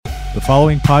The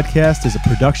following podcast is a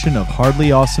production of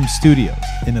Hardly Awesome Studios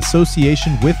in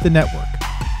association with the network.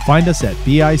 Find us at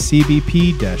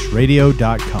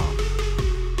bicbp-radio.com.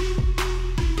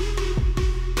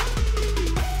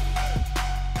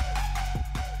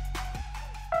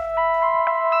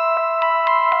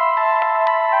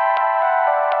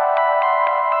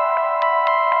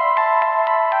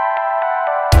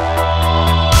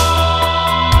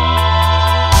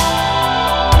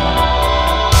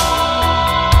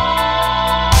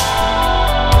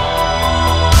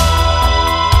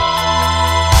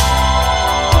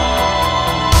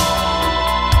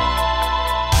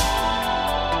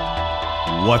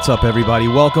 What's up, everybody?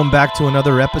 Welcome back to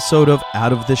another episode of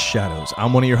Out of the Shadows.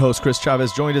 I'm one of your hosts, Chris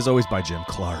Chavez, joined as always by Jim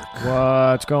Clark.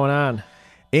 What's going on?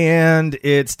 And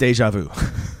it's deja vu.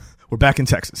 We're back in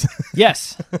Texas.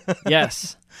 Yes.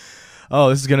 Yes. Oh,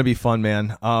 this is going to be fun,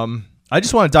 man. I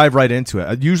just want to dive right into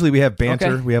it. Usually we have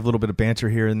banter. Okay. We have a little bit of banter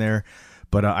here and there.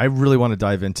 But I really want to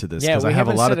dive into this because I have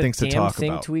a lot of things to talk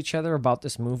about. To each other about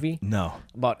this movie. No.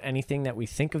 About anything that we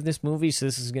think of this movie. So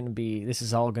this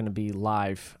is all going to be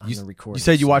live on the recording. You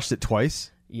said you watched it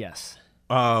twice? Yes.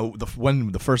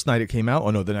 When the first night it came out? Oh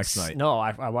no, the next night. No,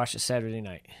 I watched it Saturday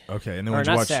night. Okay, and then when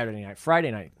did you watch Saturday night?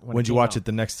 Friday night. When did you watch it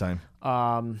the next time?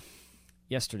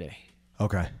 Yesterday.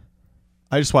 Okay.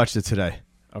 I just watched it today.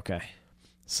 Okay.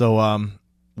 So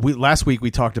last week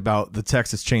we talked about the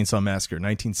Texas Chainsaw Massacre,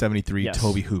 1973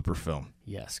 Tobe Hooper film.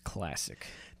 Yes, classic.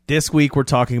 This week we're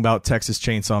talking about Texas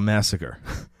Chainsaw Massacre,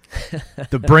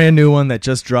 the brand new one that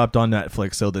just dropped on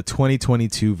Netflix. So the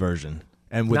 2022 version,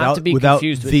 and not to be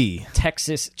confused with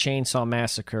Texas Chainsaw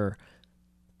Massacre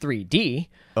 3D.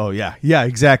 Oh yeah,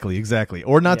 exactly,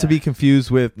 or not to be confused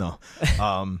with So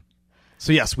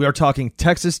yes, we are talking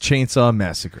Texas Chainsaw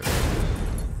Massacre.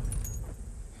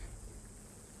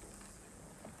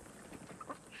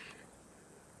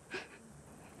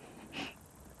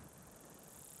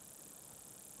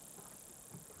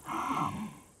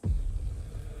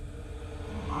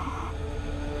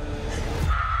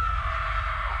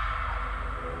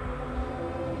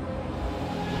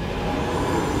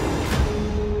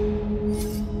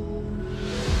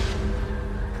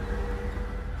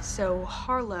 So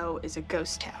Harlow is a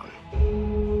ghost town.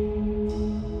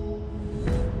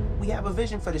 We have a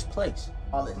vision for this place.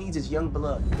 All it needs is young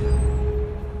blood.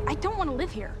 I don't want to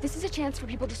live here. This is a chance for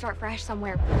people to start fresh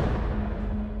somewhere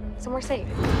safe.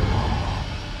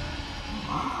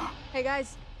 Hey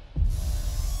guys,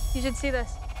 you should see this.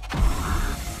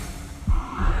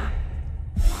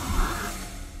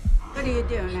 What are you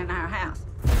doing in our house?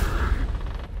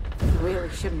 You really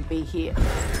shouldn't be here.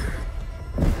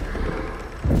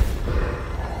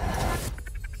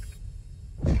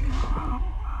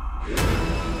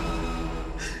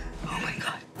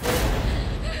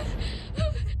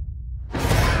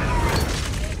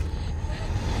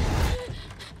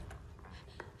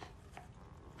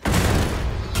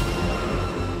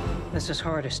 This is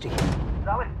Hardesty.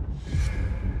 Sally,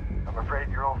 I'm afraid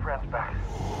your old friend's back.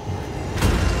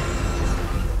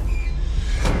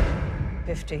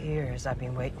 50 years I've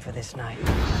been waiting for this night.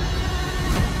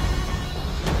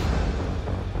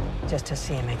 Just to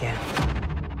see him again.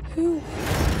 Who?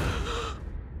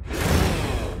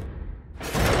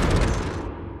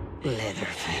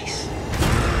 Leatherface.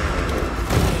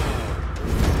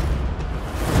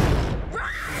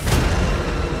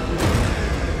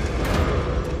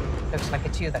 Looks like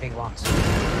it's you that he wants.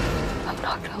 I'm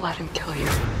not gonna let him kill you.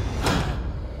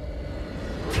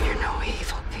 Fear no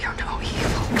evil. Fear no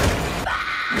evil.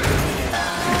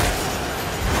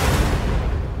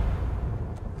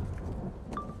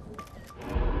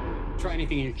 Try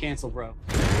anything and you're canceled, bro.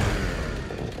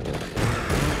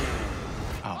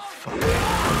 Oh, fuck.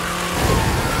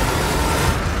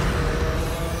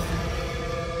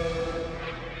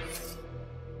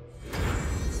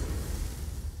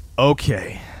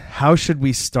 Okay, how should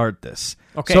we start this?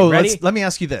 Okay, so ready? let me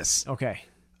ask you this. Okay.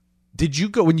 Did you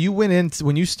when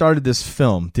you started this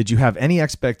film, did you have any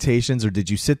expectations, or did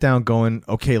you sit down going,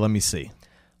 okay, let me see?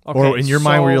 Okay, or in your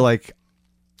mind where you're like,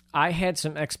 I had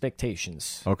some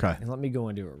expectations. Okay. And let me go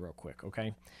into it real quick,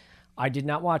 okay? I did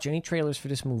not watch any trailers for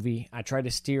this movie. I tried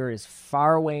to steer as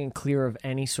far away and clear of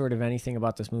any sort of anything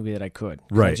about this movie that I could.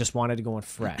 Right. I just wanted to go in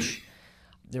fresh.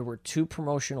 There were 2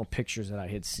 promotional pictures that I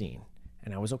had seen,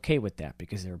 and I was okay with that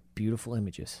because they were beautiful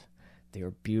images. They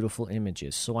were beautiful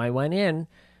images. So I went in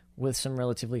with some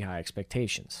relatively high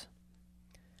expectations.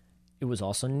 It was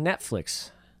also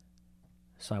Netflix,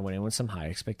 so I went in with some high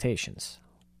expectations.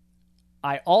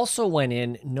 I also went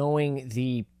in knowing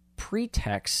the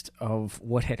pretext of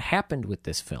what had happened with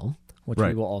this film, which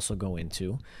we will also go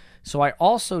into. So I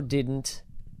also didn't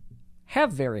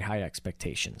have very high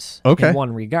expectations. Okay. In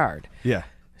one regard. Yeah.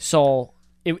 So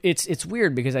it's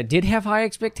weird because I did have high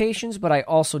expectations, but I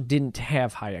also didn't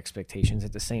have high expectations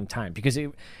at the same time because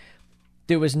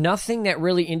there was nothing that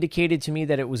really indicated to me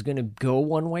that it was going to go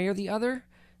one way or the other.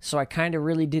 So I kind of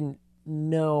really didn't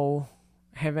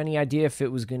have any idea if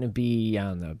it was going to be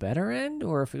on the better end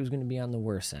or if it was going to be on the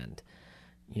worse end,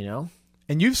 you know?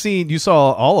 And you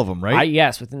saw all of them, right?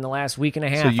 Yes, within the last week and a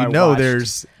half. So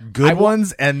there's good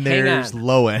ones and there's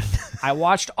low end. I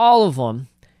watched all of them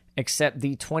except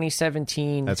the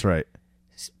 2017 That's right.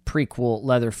 prequel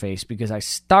Leatherface because I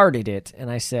started it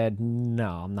and I said,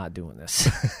 no, I'm not doing this.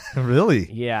 Really?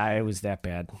 Yeah, it was that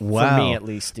bad. Wow. For me at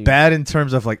least, dude. Bad in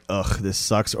terms of like, ugh, this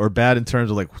sucks, or bad in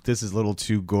terms of like, this is a little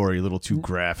too gory, a little too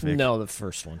graphic? No, the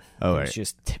first one. Oh, it was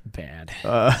just bad.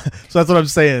 So that's what I'm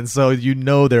saying. So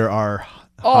there are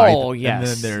yes. and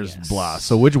then there's blah.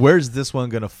 So where's this one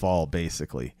going to fall,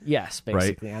 basically? Yes,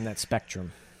 basically, on that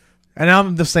spectrum. And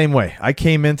I'm the same way. I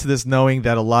came into this knowing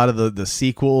that a lot of the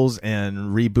sequels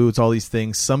and reboots, all these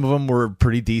things, some of them were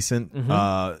pretty decent.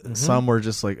 Some were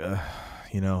just like,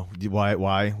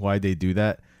 why they do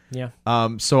that? Yeah.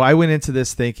 So I went into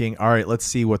this thinking, all right, let's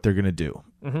see what they're going to do.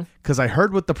 Because I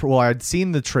heard I'd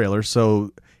seen the trailer,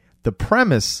 so the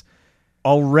premise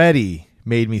already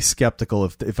made me skeptical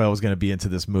if I was going to be into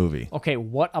this movie. Okay,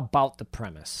 what about the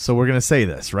premise? So we're going to say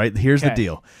this, right? Here's the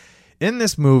deal. In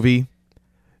this movie,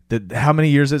 how many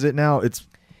years is it now? It's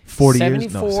 40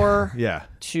 years? 74 yeah.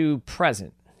 to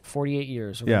present. 48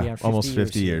 years. Yeah, almost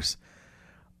 50 years.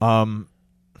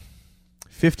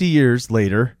 50 years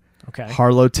later,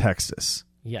 Harlow, Texas.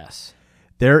 Yes.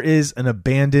 There is an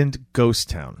abandoned ghost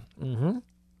town.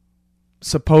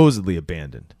 Supposedly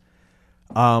abandoned.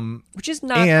 Which is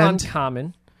not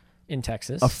uncommon in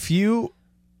Texas. A few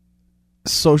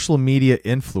social media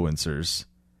influencers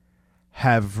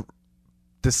have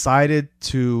decided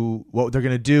what they're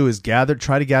going to do is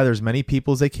try to gather as many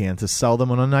people as they can to sell them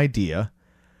on an idea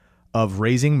of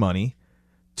raising money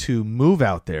to move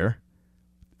out there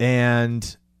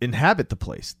and inhabit the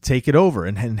place, take it over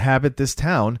and inhabit this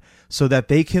town so that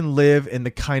they can live in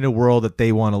the kind of world that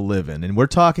they want to live in. And we're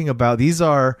talking about these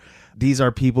are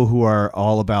people who are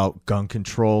all about gun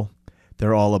control.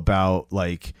 They're all about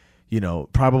probably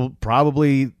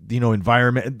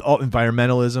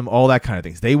environmentalism, all that kind of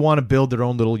things. They want to build their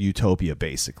own little utopia,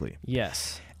 basically.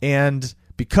 Yes. And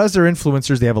because they're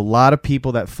influencers, they have a lot of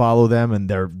people that follow them, and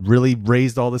they're really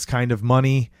raised all this kind of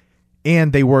money,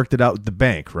 and they worked it out with the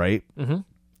bank, right?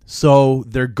 So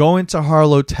they're going to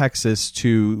Harlow, Texas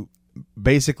to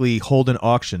basically hold an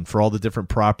auction for all the different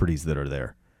properties that are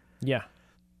there. Yeah.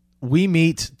 We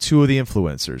meet two of the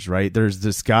influencers, right? There's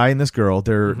this guy and this girl.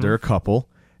 They're a couple.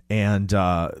 And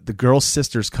the girl's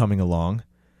sister's coming along.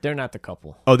 They're not the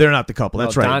couple. Oh, they're not the couple.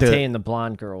 That's right. Dante and the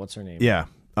blonde girl. What's her name? Yeah,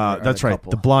 that's right.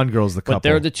 The blonde girl's the couple. But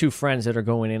they're the two friends that are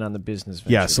going in on the business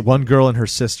venture. Yes, one girl and her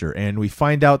sister. And we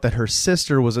find out that her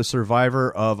sister was a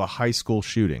survivor of a high school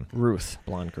shooting. Ruth.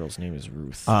 Blonde girl's name is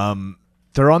Ruth.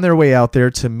 They're on their way out there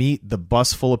to meet the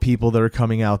bus full of people that are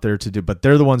coming out there to do, but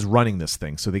they're the ones running this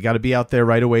thing. So they got to be out there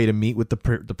right away to meet with the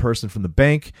person from the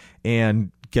bank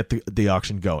and get the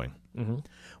auction going.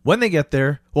 When they get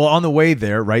there, on the way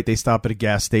there, right, they stop at a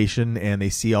gas station and they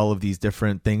see all of these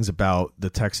different things about the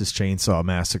Texas Chainsaw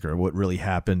Massacre, what really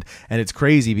happened. And it's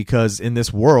crazy because in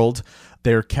this world,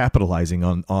 they're capitalizing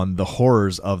on the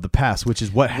horrors of the past, which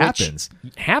is what happens.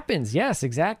 Happens, yes,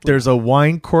 exactly. There's a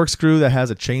wine corkscrew that has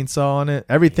a chainsaw on it.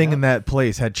 Everything in that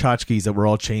place had tchotchkes that were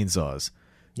all chainsaws.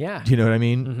 Yeah. Do you know what I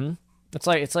mean? It's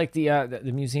like the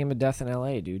Museum of Death in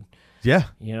L.A., dude. Yeah.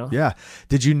 You know? Yeah.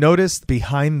 Did you notice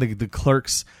behind the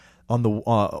clerk's on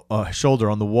the shoulder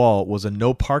on the wall was a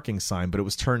no parking sign, but it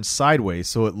was turned sideways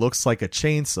so it looks like a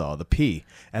chainsaw, the P,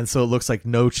 and so it looks like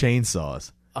no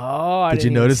chainsaws. Oh, did you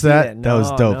notice that? No, that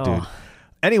was dope, dude.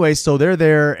 Anyway, so they're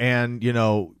there, and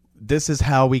this is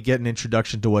how we get an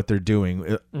introduction to what they're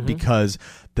doing because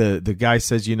the guy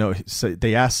says,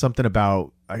 they asked something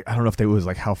about, I don't know if it was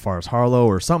like how far is Harlow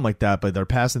or something like that, but they're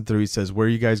passing through. He says, where are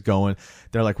you guys going?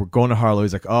 They're like, we're going to Harlow.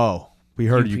 He's like, oh, we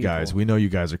heard you guys. We know you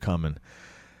guys are coming.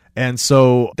 And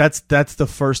so that's the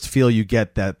first feel you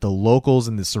get, that the locals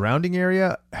in the surrounding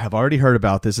area have already heard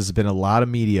about this. There's been a lot of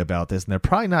media about this, and they're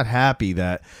probably not happy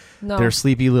that their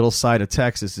sleepy little side of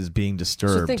Texas is being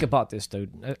disturbed. So think about this,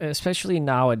 dude, especially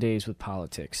nowadays with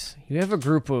politics. You have a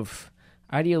group of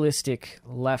idealistic,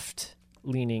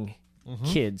 left-leaning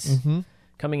kids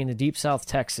coming into deep South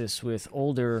Texas with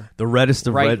older, the reddest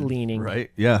of right-leaning,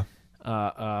 right? Yeah,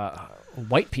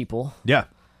 white people. Yeah.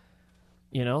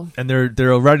 And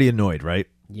they're already annoyed, right?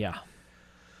 Yeah.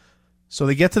 So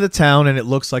they get to the town, and it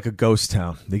looks like a ghost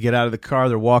town. They get out of the car,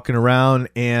 they're walking around,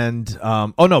 and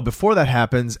before that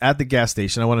happens, at the gas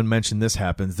station, I want to mention this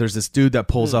happens. There's this dude that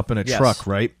pulls up in a truck,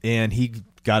 right? And he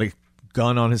got a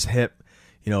gun on his hip,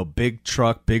 big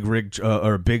truck, big rig,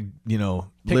 or big,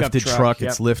 lifted truck.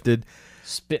 It's lifted.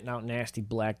 Spitting out nasty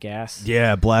black gas.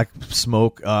 Yeah, black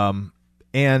smoke.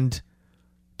 And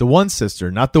the one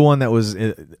sister, not the one that was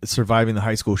surviving the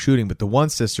high school shooting, but the one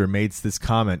sister made this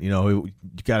comment, you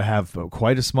got to have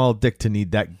quite a small dick to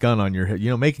need that gun on your head,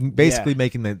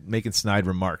 making snide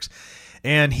remarks.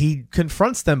 And he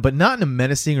confronts them, but not in a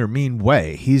menacing or mean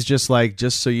way. He's just like,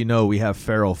 just so you know, we have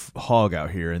feral hog out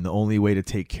here, and the only way to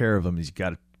take care of them is you got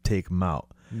to take them out.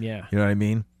 Yeah. You know what I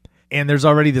mean? And there's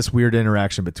already this weird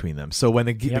interaction between them. So when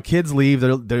the kids leave,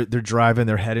 they're driving,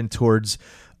 they're heading towards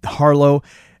Harlow,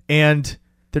 and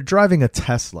they're driving a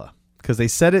Tesla because they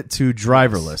set it to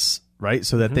driverless, right?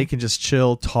 So that they can just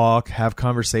chill, talk, have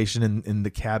conversation in the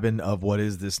cabin of what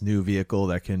is this new vehicle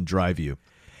that can drive you.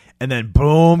 And then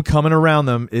boom, coming around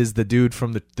them is the dude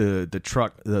from the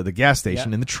truck, the gas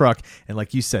station in the truck. And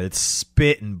like you said, it's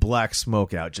spitting black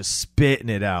smoke out, just spitting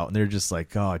it out. And they're just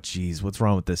like, oh, geez, what's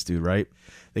wrong with this dude, right?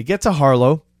 They get to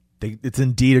Harlow. It's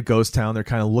indeed a ghost town. They're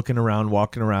kind of looking around,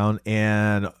 walking around.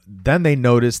 And then they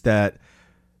notice that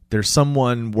there's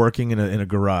someone working in a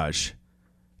garage.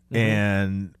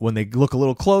 And when they look a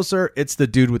little closer, it's the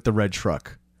dude with the red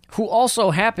truck. Who also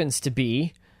happens to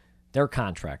be their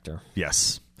contractor.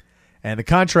 Yes. And the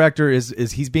contractor is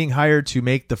he's being hired to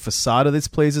make the facade of this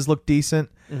places look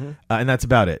decent. And that's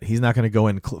about it. He's not going to go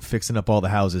in fixing up all the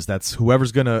houses. That's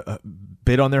whoever's going to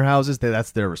bid on their houses,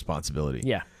 that's their responsibility.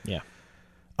 Yeah,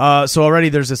 yeah. So already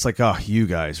there's this like, oh, you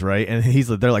guys, right? And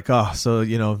they're like, oh, so,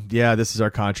 this is our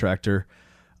contractor.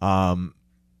 And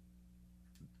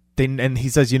he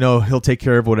says, he'll take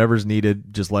care of whatever's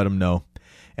needed. Just let him know.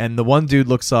 And the one dude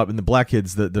looks up, and the black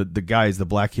kid's the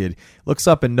black kid looks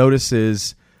up and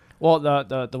notices. Well,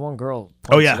 the one girl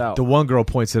points it out. The one girl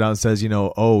points it out and says, these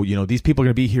people are going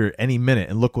to be here any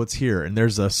minute, and look what's here. And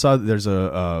there's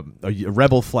a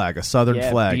rebel flag, a Southern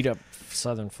flag, beat up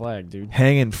Southern flag, dude,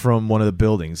 hanging from one of the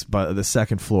buildings by the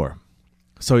second floor.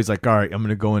 So he's like, all right, I'm going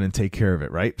to go in and take care of it,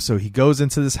 right? So he goes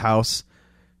into this house,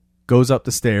 goes up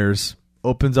the stairs,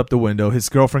 opens up the window. His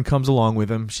girlfriend comes along with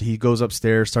him. He goes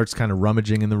upstairs, starts kind of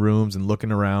rummaging in the rooms and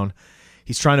looking around.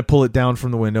 He's trying to pull it down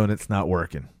from the window, and it's not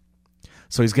working.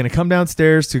 So he's going to come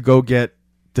downstairs to go get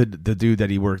the dude that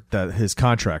he worked, his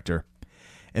contractor.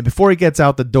 And before he gets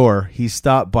out the door, he's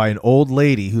stopped by an old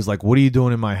lady who's like, what are you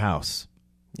doing in my house?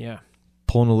 Yeah.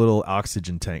 Pulling a little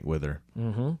oxygen tank with her.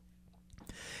 Mm-hmm.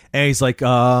 And he's like,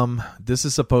 this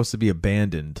is supposed to be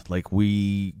abandoned. Like,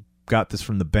 we got this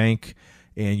from the bank,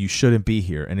 and you shouldn't be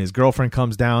here. And his girlfriend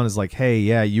comes down and is like, hey,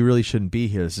 yeah, you really shouldn't be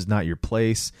here. This is not your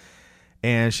place.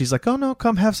 And she's like, oh, no,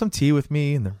 come have some tea with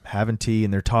me. And they're having tea,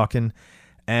 and they're talking.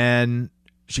 And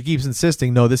she keeps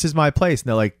insisting, no, this is my place.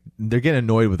 And they're getting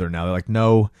annoyed with her now. They're like,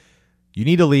 no, you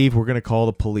need to leave. We're going to call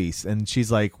the police. And she's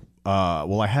like,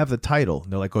 well, I have the title.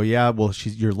 And they're like, oh, yeah, well,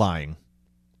 you're lying.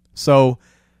 So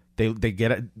they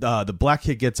get it. The black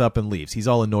kid gets up and leaves. He's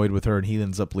all annoyed with her, and he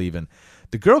ends up leaving.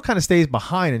 The girl kind of stays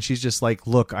behind, and she's just like,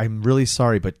 look, I'm really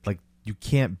sorry, but you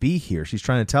can't be here. She's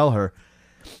trying to tell her.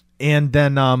 And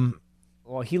then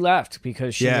well, he left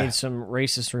because she made some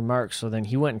racist remarks. So then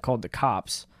he went and called the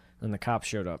cops, and the cops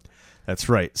showed up. That's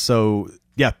right. So,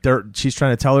 yeah, she's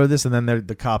trying to tell her this, and then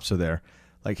the cops are there.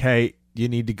 Like, hey, you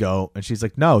need to go. And she's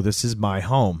like, no, this is my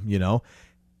home,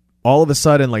 All of a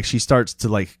sudden, she starts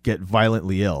to, get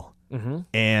violently ill. Mm-hmm.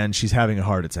 And she's having a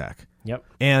heart attack. Yep.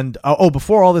 And,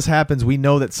 before all this happens, we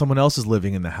know that someone else is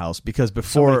living in the house. Because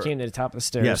before... Somebody came to the top of the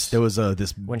stairs. Yes, there was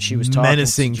this when she was talking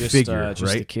menacing to figure,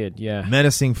 just right? a kid, yeah.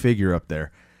 Menacing figure up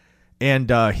there. And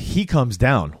he comes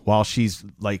down while she's,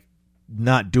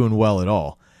 not doing well at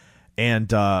all.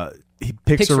 And he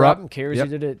picks her up and carries her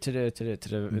to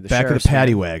the back of the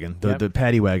paddy wagon, the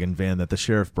paddy wagon van that the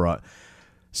sheriff brought.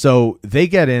 So they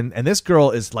get in, and this girl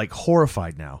is,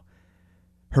 horrified now.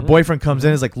 Her boyfriend comes in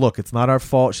and is like, look, it's not our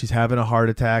fault. She's having a heart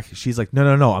attack. She's like, no,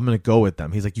 I'm going to go with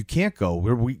them. He's like, you can't go.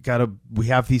 We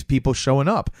have these people showing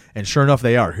up. And sure enough,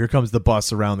 they are. Here comes the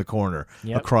bus around the corner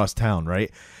across town,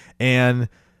 right? And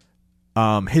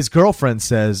his girlfriend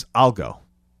says, I'll go.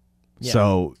 Yeah.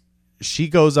 So she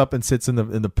goes up and sits in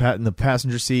the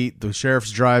passenger seat. The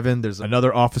sheriff's driving. There's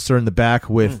another officer in the back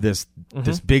with this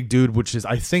big dude, which is,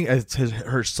 I think, it's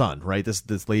her son, right? This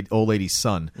old lady's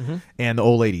son, and the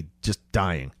old lady just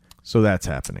dying. So that's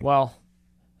happening. Well,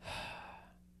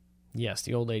 yes,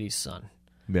 the old lady's son.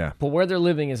 Yeah, but where they're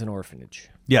living is an orphanage.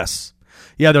 Yes,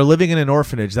 Yeah, they're living in an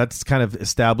orphanage. That's kind of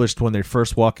established when they're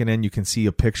first walking in. You can see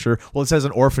a picture. Well, it says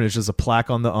an orphanage. There's a plaque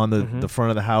on the front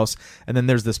of the house, and then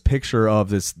there's this picture of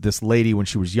this lady when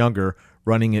she was younger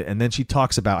running it, and then she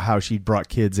talks about how she brought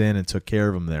kids in and took care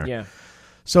of them there. Yeah.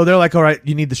 So they're like, all right,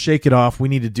 you need to shake it off. We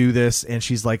need to do this. And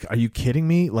she's like, are you kidding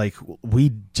me? Like,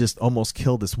 we just almost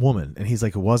killed this woman. And he's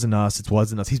like, it wasn't us. It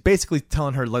wasn't us. He's basically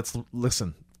telling her, let's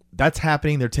listen. That's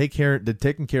happening. They're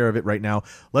taking care of it right now.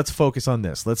 Let's focus on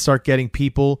this. Let's start getting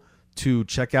people to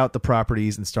check out the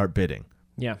properties and start bidding.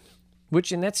 Yeah.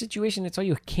 Which in that situation, it's all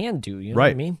you can do. You know Right.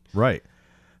 what I mean? Right.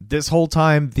 This whole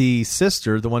time, the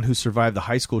sister, the one who survived the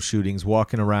high school shootings,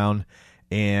 walking around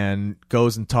and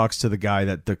goes and talks to the guy,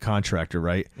 the contractor,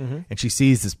 right? And she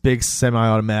sees this big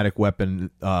semi-automatic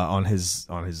weapon on his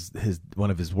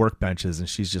one of his workbenches, and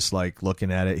she's just like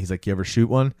looking at it. He's like, "You ever shoot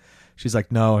one?" She's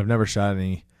like, "No, I've never shot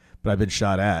any, but I've been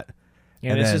shot at."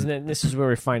 Yeah, this is where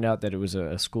we find out that it was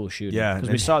a school shooting. Yeah, because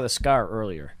we saw the scar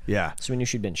earlier. Yeah, so we knew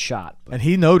she'd been shot. But. And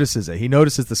he notices it. He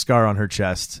notices the scar on her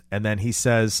chest, and then he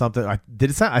says something. I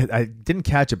didn't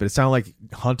catch it, but it sounded like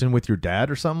hunting with your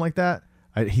dad or something like that.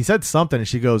 He said something, and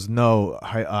she goes, "No,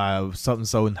 something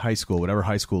so in high school, whatever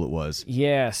high school it was."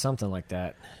 Yeah, something like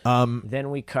that.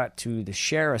 Then we cut to the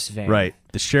sheriff's van. Right,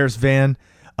 the sheriff's van.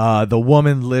 The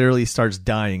woman literally starts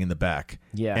dying in the back.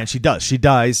 Yeah, and she does. She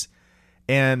dies,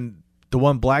 and the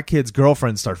one black kid's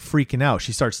girlfriend starts freaking out.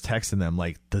 She starts texting them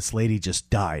like, "This lady just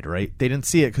died." Right? They didn't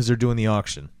see it because they're doing the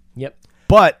auction. Yep.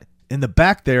 But in the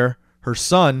back there, her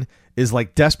son is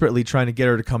like desperately trying to get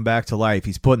her to come back to life.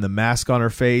 He's putting the mask on her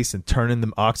face and turning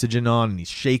the oxygen on, and he's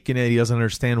shaking it. He doesn't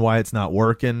understand why it's not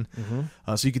working.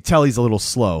 So you could tell he's a little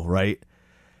slow, right?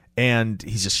 And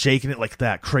he's just shaking it like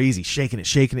that, crazy, shaking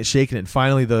it. And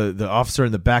finally the officer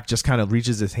in the back just kind of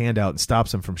reaches his hand out and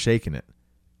stops him from shaking it.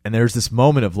 And there's this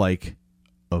moment of like,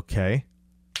 okay,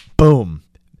 boom.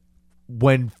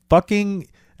 When fucking...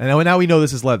 And now we know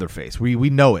this is Leatherface. We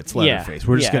know it's Leatherface.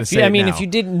 We're just going to say it now. if you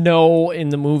didn't know in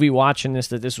the movie watching this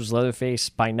that this was Leatherface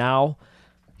by now,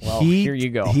 well, here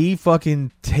you go. He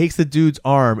fucking takes the dude's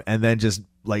arm and then just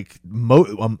like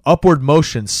upward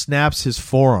motion snaps his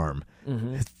forearm.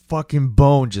 His fucking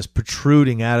bone just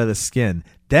protruding out of the skin.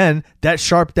 Then that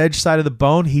sharp edge side of the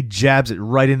bone, he jabs it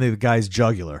right into the guy's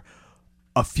jugular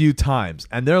a few times.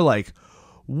 And they're like,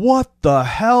 what the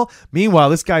hell? Meanwhile,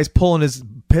 this guy's pulling his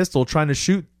pistol trying to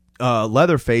shoot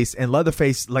Leatherface, and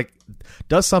Leatherface like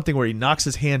does something where he knocks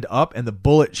his hand up and the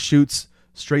bullet shoots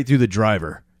straight through the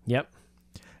driver. Yep.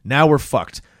 Now we're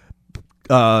fucked.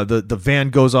 The van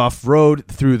goes off road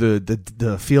through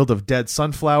the field of dead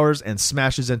sunflowers and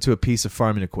smashes into a piece of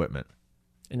farming equipment.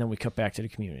 And then we cut back to the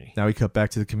community. Now we cut back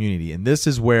to the community, and this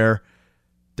is where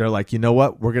they're like, you know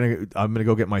what? I'm gonna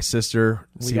go get my sister,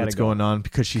 see what's going on,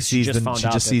 because she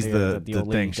just sees the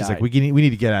thing. She's like, we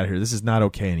need to get out of here. This is not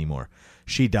okay anymore.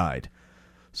 She died.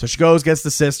 So she goes, gets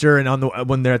the sister, and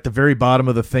when they're at the very bottom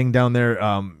of the thing down there,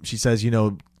 she says,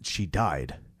 she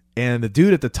died. And the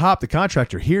dude at the top, the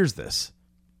contractor, hears this.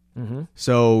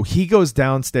 So he goes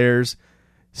downstairs,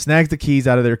 snags the keys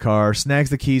out of their car,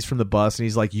 snags the keys from the bus, and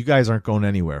he's like, you guys aren't going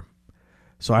anywhere.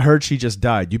 So I heard she just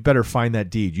died. You better find that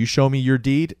deed. You show me your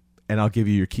deed, and I'll give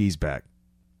you your keys back.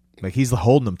 Like, he's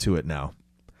holding them to it now.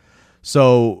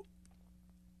 So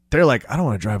they're like, I don't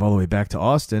want to drive all the way back to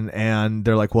Austin. And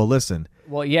they're like, well, listen.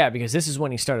 Well, yeah, because this is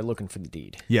when he started looking for the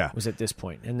deed. Yeah. Was at this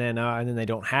point. And then they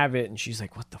don't have it, and she's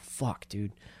like, what the fuck,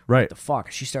 dude? Right. What the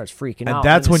fuck? She starts freaking out. And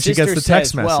that's when she gets the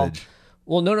text message.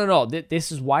 Well, no.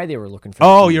 This is why they were looking for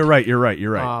the deed. You're right.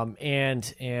 And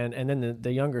then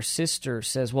the younger sister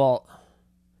says, well,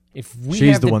 if we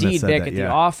have the deed back at the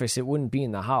office, it wouldn't be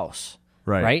in the house.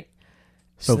 Right?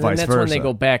 So vice that's versa. when they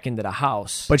go back into the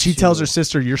house. But she tells her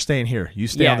sister, you're staying here. You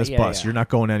stay on this bus. Yeah. You're not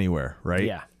going anywhere, right?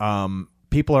 Yeah.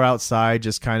 People are outside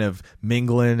just kind of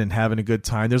mingling and having a good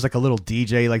time. There's like a little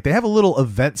DJ. Like they have a little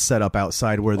event set up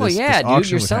outside where this auction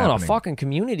you're was selling happening. a fucking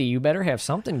community. You better have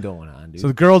something going on, dude. So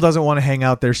the girl doesn't want to hang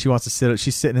out there. She wants to sit.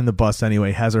 She's sitting in the bus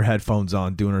anyway, has her headphones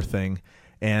on, doing her thing.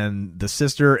 And the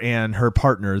sister and her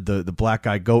partner, the black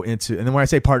guy, go into, and then when I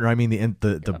say partner, I mean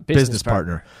the business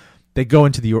partner. They go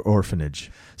into the orphanage.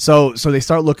 So they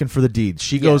start looking for the deed.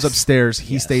 She goes upstairs.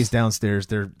 He stays downstairs.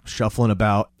 They're shuffling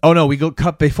about. Oh no, we go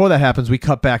cut before that happens. We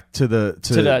cut back to the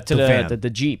van. The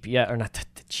Jeep. Yeah, or not the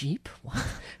Jeep. What?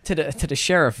 to the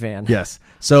sheriff van. Yes.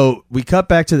 So we cut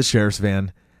back to the sheriff's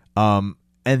van, and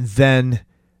then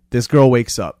this girl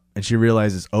wakes up and she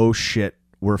realizes, oh shit,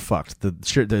 we're fucked.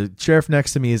 The sheriff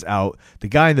next to me is out. The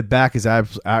guy in the back is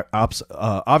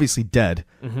obviously dead.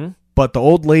 Mm-hmm. But the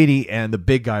old lady and the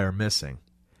big guy are missing.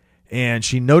 And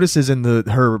she notices in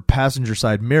her passenger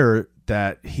side mirror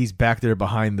that he's back there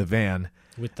behind the van.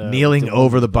 With kneeling the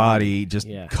over the body, just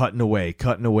Yeah. cutting away.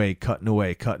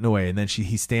 And then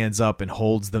he stands up and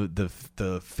holds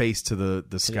the face to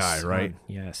the sky, Sun. right?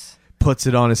 Yes. Puts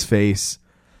it on his face.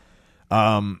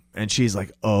 And she's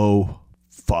like, oh,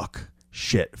 fuck,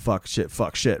 shit,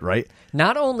 right?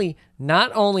 Not only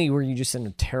were you just in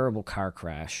a terrible car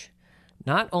crash,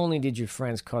 not only did your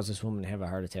friends cause this woman to have a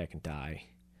heart attack and die,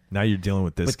 Now you're dealing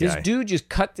with this but guy. this dude just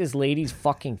cut this lady's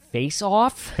fucking face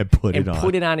off And put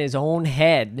it on. his own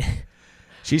head.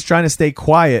 She's trying to stay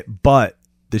quiet, but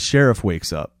the sheriff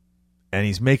wakes up and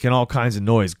he's making all kinds of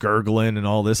noise, gurgling and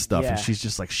all this stuff. Yeah. And she's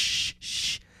just like, shh,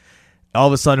 shh. All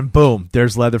of a sudden, boom,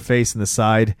 there's Leatherface in the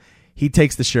side. He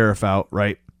takes the sheriff out,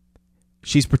 right?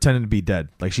 She's pretending to be dead.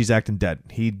 Like she's acting dead.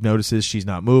 He notices she's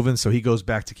not moving, so he goes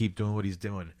back to keep doing what he's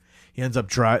doing. He ends up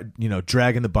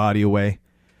dragging the body away.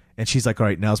 And she's like, all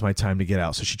right, now's my time to get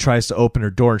out. So she tries to open her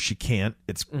door and she can't.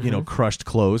 It's, crushed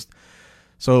closed.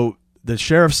 So the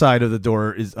sheriff's side of the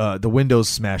door is the window's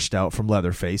smashed out from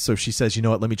Leatherface. So she says, you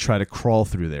know what, let me try to crawl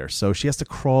through there. So she has to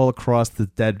crawl across the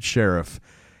dead sheriff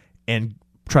and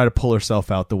try to pull herself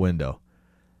out the window.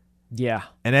 Yeah.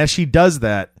 And as she does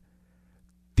that,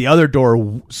 the other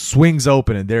door swings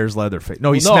open and there's Leatherface.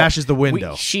 No, he smashes the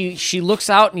window. She looks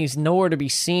out and he's nowhere to be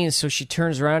seen, so she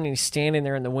turns around and he's standing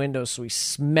there in the window, so he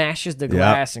smashes the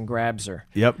glass and grabs her.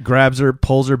 Yep, grabs her,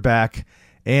 pulls her back,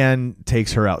 and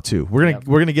takes her out too. We're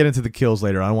gonna get into the kills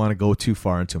later. I don't want to go too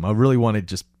far into them. I really want to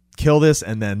just kill this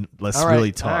and then let's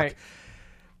really talk. Right.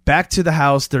 Back to the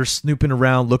house, they're snooping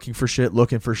around looking for shit,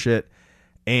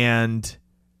 and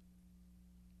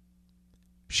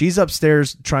she's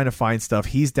upstairs trying to find stuff.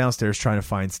 He's downstairs trying to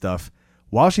find stuff.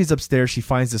 While she's upstairs, she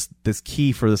finds this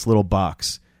key for this little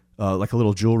box, like a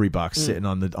little jewelry box sitting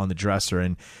on the dresser,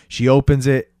 and she opens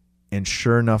it, and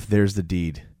sure enough, there's the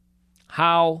deed.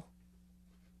 How?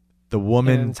 The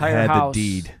woman entire had house, the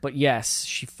deed. But yes,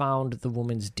 she found the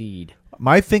woman's deed.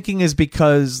 My thinking is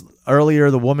because earlier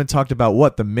the woman talked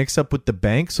about the mix-up with the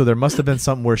bank, so there must have been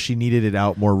something where she needed it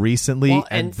out more recently, Well,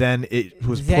 and then it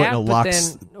was put in a lock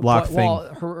thing.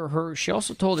 Well, she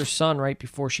also told her son right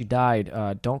before she died,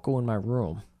 "Don't go in my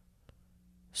room."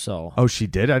 So. Oh, she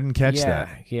did? I didn't catch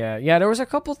that. Yeah. There was a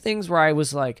couple things where I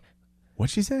was like,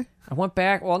 what'd she say? I went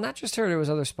back. Well, not just her. There was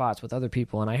other spots with other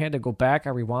people, and I had to go back. I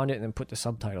rewound it and then put the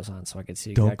subtitles on so I could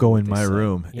see. Don't exactly go what in they my said.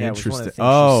 room. Yeah, it was one of the Interesting.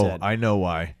 things she said. I know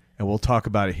why, and we'll talk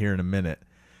about it here in a minute.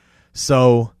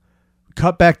 So,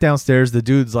 cut back downstairs. The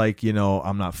dude's like,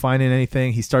 I'm not finding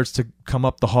anything. He starts to come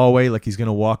up the hallway like he's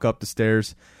gonna walk up the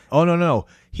stairs. Oh no,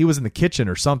 he was in the kitchen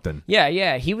or something.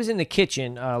 Yeah. He was in the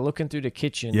kitchen, looking through the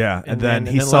kitchen. Yeah, and then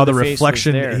he saw the Leatherface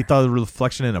reflection. was there. He thought the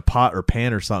reflection in a pot or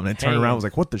pan or something, and turned around and was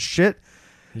like, "What the shit?"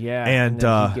 Yeah, and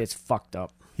then he gets fucked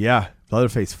up. Yeah,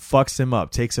 Leatherface fucks him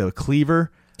up. Takes a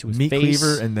cleaver, To his meat face.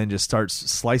 cleaver, and then just starts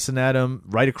slicing at him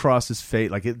right across his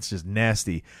face. Like it's just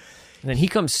nasty. And then he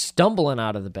comes stumbling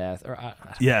out of the bath, or out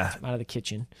of the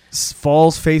kitchen.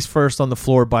 Falls face first on the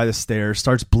floor by the stairs,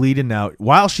 starts bleeding out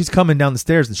while she's coming down the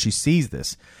stairs, and she sees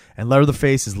this. And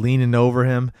Leatherface is leaning over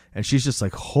him, and she's just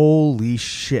like, holy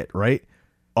shit, right?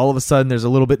 All of a sudden, there's a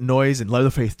little bit of noise, and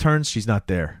Leatherface turns. She's not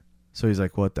there. So he's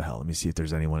like, what the hell? Let me see if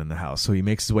there's anyone in the house. So he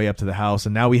makes his way up to the house,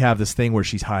 and now we have this thing where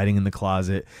she's hiding in the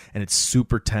closet, and it's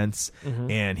super tense,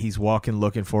 and he's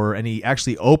looking for her, and he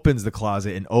actually opens the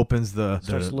closet and opens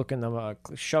Starts looking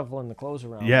shoveling the clothes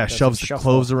around. Yeah, shoves the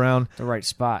clothes around. The right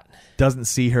spot. Doesn't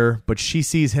see her, but she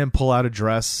sees him pull out a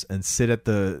dress and sit at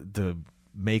the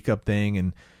makeup thing,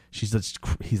 and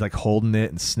he's like holding it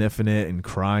and sniffing it and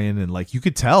crying, and like you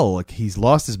could tell like he's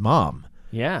lost his mom.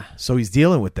 Yeah. So he's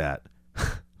dealing with that.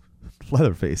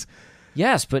 Leatherface.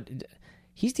 Yes, but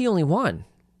he's the only one.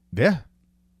 Yeah.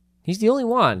 He's the only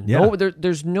one. Yeah. No,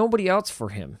 there's nobody else for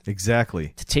him.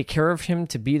 Exactly. To take care of him,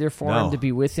 to be there for him, to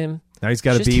be with him. Now he's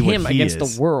got to be what him he against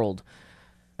is. the world.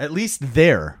 At least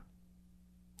there.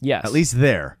 Yes. At least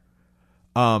there.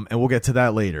 And we'll get to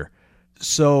that later.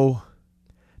 So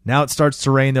now it starts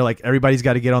to rain. They're like, everybody's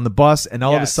got to get on the bus, and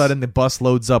all of a sudden the bus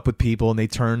loads up with people, and they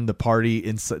turn the party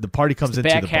inside. The party comes into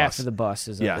the bus. Back half of the bus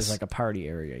is like a party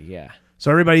area. Yeah. So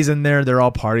everybody's in there. They're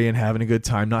all partying, having a good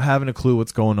time, not having a clue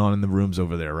what's going on in the rooms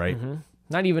over there, right? Mm-hmm.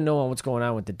 Not even knowing what's going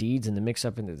on with the deeds and the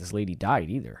mix-up and that this lady died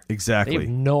either. Exactly. They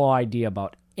have no idea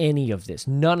about any of this.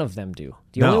 None of them do.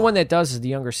 The only one that does is the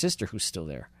younger sister who's still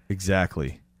there.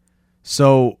 Exactly.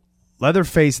 So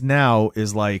Leatherface now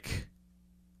is like,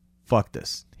 fuck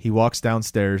this. He walks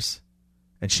downstairs,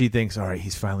 and she thinks, all right,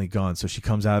 he's finally gone. So she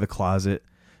comes out of the closet.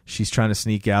 She's trying to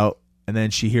sneak out, and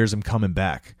then she hears him coming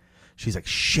back. She's like,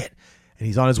 shit. And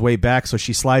he's on his way back, so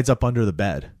she slides up under the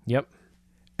bed. Yep.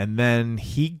 And then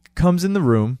he comes in the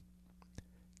room.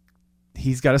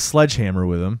 He's got a sledgehammer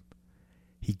with him.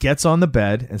 He gets on the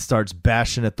bed and starts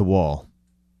bashing at the wall.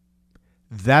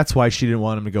 That's why she didn't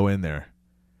want him to go in there,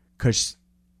 because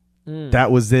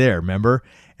that was there, remember?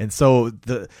 And so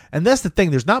that's the thing.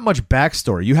 There's not much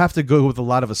backstory. You have to go with a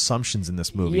lot of assumptions in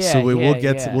this movie. Yeah, so we'll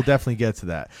definitely get to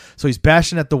that. So he's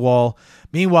bashing at the wall.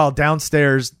 Meanwhile,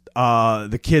 downstairs,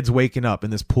 the kid's waking up in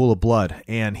this pool of blood,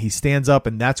 and he stands up,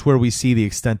 and that's where we see the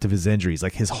extent of his injuries.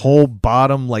 Like his whole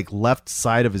bottom, like left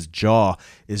side of his jaw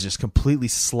is just completely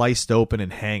sliced open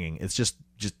and hanging. It's just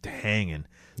hanging.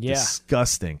 Yeah.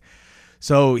 Disgusting.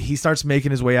 So he starts making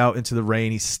his way out into the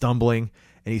rain. He's stumbling.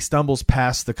 And he stumbles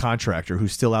past the contractor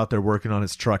who's still out there working on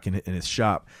his truck in his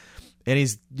shop. And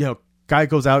he's, guy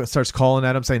goes out and starts calling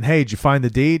at him saying, "Hey, did you find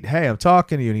the deed? Hey, I'm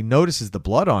talking to you." And he notices the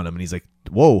blood on him. And he's like,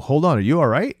 "Whoa, hold on. Are you all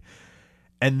right?"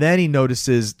 And then he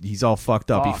notices he's all fucked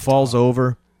up. He falls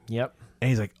over. Yep. And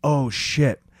he's like, "Oh,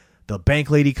 shit." The bank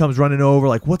lady comes running over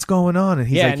like, "What's going on?" And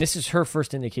he's like, and this is her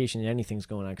first indication that anything's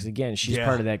going on. Because, again, she's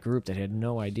part of that group that had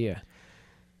no idea.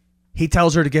 He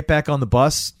tells her to get back on the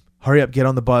bus. Hurry up, get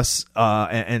on the bus,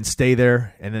 and stay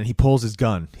there. And then he pulls his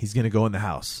gun. He's going to go in the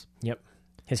house. Yep.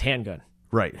 His handgun.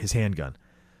 Right, his handgun.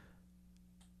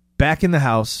 Back in the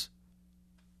house,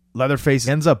 Leatherface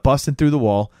ends up busting through the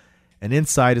wall, and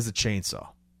inside is a chainsaw.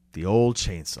 The old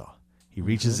chainsaw. He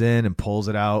reaches in and pulls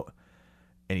it out,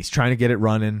 and he's trying to get it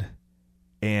running,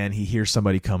 and he hears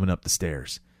somebody coming up the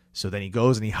stairs. So then he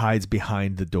goes and he hides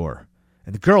behind the door.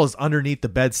 And the girl is underneath the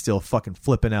bed still fucking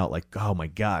flipping out like, oh my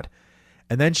God.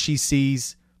 And then she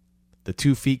sees the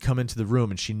 2 feet come into the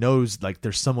room, and she knows like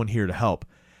there's someone here to help.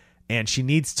 And she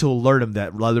needs to alert him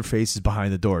that Leatherface is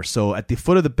behind the door. So at the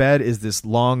foot of the bed is this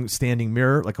long standing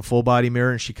mirror, like a full body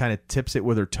mirror, and she kind of tips it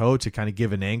with her toe to kind of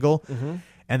give an angle. Mm-hmm.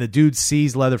 And the dude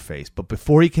sees Leatherface. But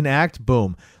before he can act,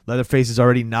 boom, Leatherface is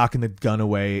already knocking the gun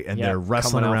away, and they're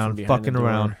wrestling around, fucking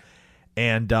around.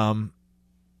 And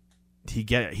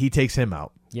he takes him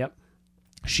out. Yep.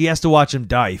 She has to watch him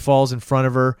die. He falls in front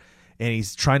of her. And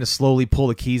he's trying to slowly pull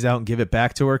the keys out and give it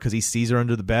back to her because he sees her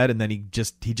under the bed, and then he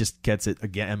just gets it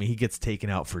again. I mean, he gets taken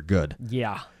out for good.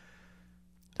 Yeah.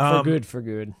 For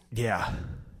good. Yeah.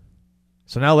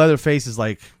 So now Leatherface is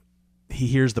like, he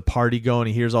hears the party going,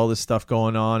 he hears all this stuff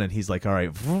going on, and he's like, all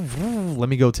right, let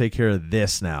me go take care of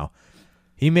this now.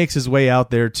 He makes his way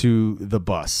out there to the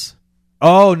bus.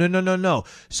 Oh, no.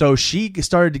 So she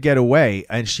started to get away,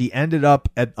 and she ended up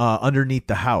at underneath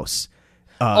the house.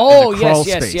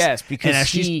 Yes.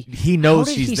 Because he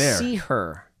knows she's there. How did he see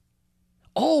her?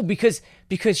 Oh, because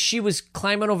she was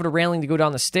climbing over the railing to go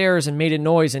down the stairs and made a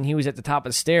noise, and he was at the top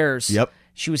of the stairs. Yep.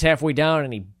 She was halfway down,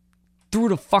 and he threw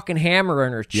the fucking hammer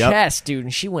in her chest, dude,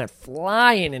 and she went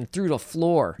flying and through the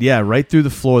floor. Yeah, right through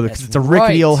the floor. It's a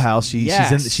rickety old house.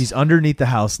 She's underneath the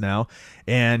house now,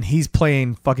 and he's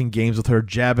playing fucking games with her,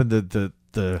 jabbing the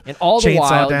and all the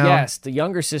while, down. the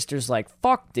younger sister's like,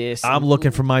 "Fuck this!" I'm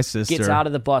looking for my sister. Gets out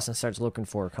of the bus and starts looking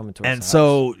for her, coming towards. And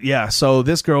the house. so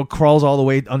this girl crawls all the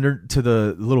way under to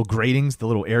the little gratings, the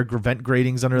little air vent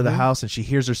gratings under the house, and she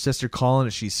hears her sister calling,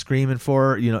 and she's screaming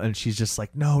for her, and she's just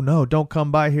like, "No, don't come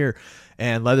by here."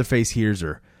 And Leatherface hears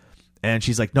her, and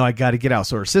she's like, "No, I got to get out."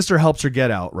 So her sister helps her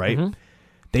get out. Right? Mm-hmm.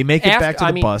 They make it back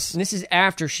to the bus. And this is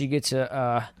after she gets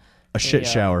a shit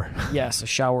shower. Yes, a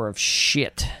shower of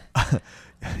shit.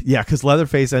 Yeah, because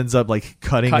Leatherface ends up like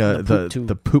cutting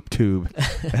the poop tube,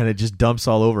 and it just dumps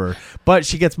all over her. But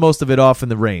she gets most of it off in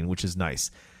the rain, which is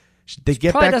nice.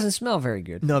 Probably doesn't smell very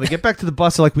good. No, they get back to the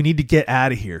bus. They're like, we need to get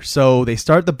out of here. So they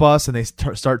start the bus, and they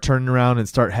start turning around and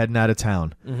start heading out of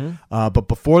town. Mm-hmm. But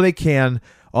before they can,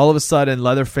 all of a sudden,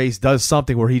 Leatherface does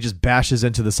something where he just bashes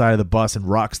into the side of the bus and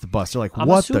rocks the bus. They're like,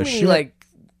 what the shit? He like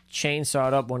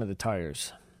chainsawed up one of the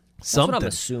tires. That's what I'm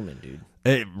assuming, dude.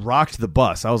 It rocked the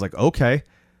bus. I was like, okay.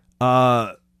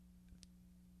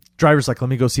 Driver's like, let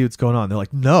me go see what's going on. They're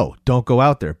like, no, don't go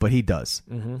out there. But he does.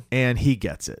 Mm-hmm. And he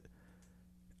gets it.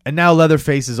 And now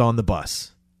Leatherface is on the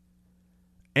bus.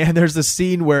 And there's this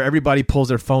scene where everybody pulls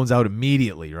their phones out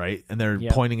immediately, right? And they're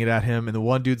pointing it at him. And the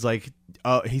one dude's like,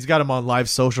 he's got him on live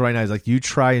social right now. He's like, you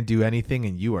try and do anything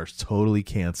and you are totally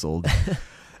canceled.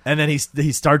 And then he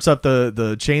starts up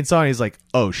the chainsaw and he's like,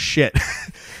 oh, shit.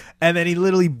 And then he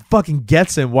literally fucking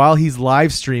gets him while he's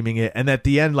live streaming it. And at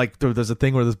the end, like there's a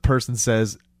thing where this person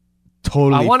says,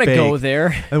 totally fake. I want to go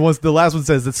there. And once the last one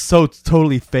says, it's so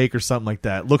totally fake or something like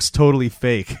that. Looks totally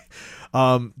fake.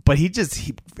 But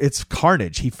it's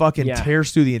carnage. He fucking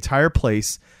tears through the entire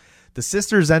place. The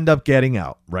sisters end up getting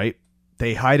out, right?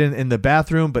 They hide in the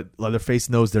bathroom, but Leatherface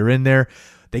knows they're in there.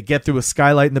 They get through a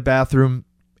skylight in the bathroom,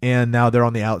 and now they're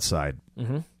on the outside.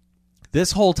 Mm-hmm.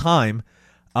 This whole time,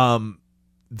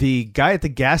 the guy at the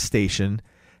gas station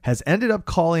has ended up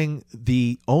calling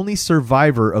the only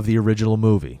survivor of the original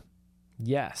movie.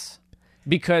 Yes,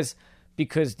 because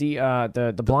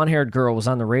the blonde-haired girl was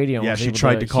on the radio. And Yeah, was she able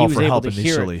tried to call he was for able help to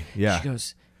hear initially. it. Yeah. She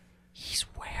goes, he's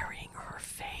wearing her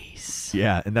face.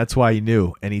 Yeah, and that's why he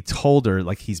knew. And he told her,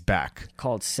 like, he's back.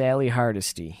 Called Sally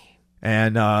Hardesty.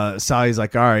 And Sally's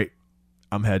like, all right,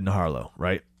 I'm heading to Harlow,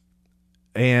 right?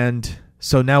 And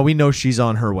so now we know she's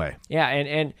on her way. Yeah,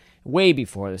 and way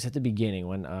before this, at the beginning,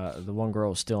 when the one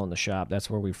girl was still in the shop, that's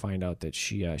where we find out that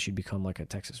she'd become like a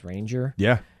Texas Ranger.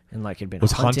 Yeah. And like had been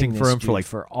Was hunting for this him for dude like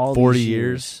for all 40 these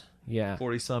years. Yeah.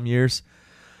 40-some years.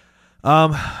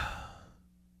 So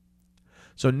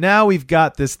now we've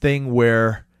got this thing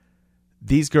where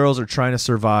these girls are trying to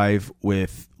survive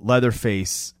with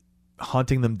Leatherface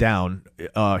hunting them down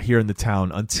here in the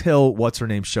town until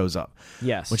what's-her-name shows up.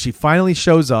 Yes. When she finally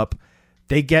shows up,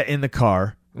 they get in the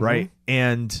car, right?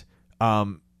 And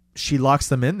she locks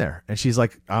them in there. And she's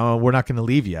like, we're not going to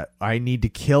leave yet. I need to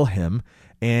kill him.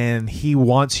 And he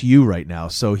wants you right now.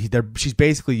 So she's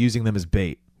basically using them as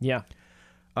bait. Yeah.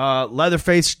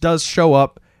 Leatherface does show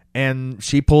up, and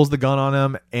she pulls the gun on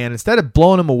him. And instead of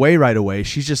blowing him away right away,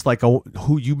 she's just like, "Oh,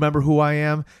 you remember who I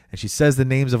am?" And she says the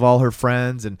names of all her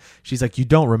friends. And she's like, "You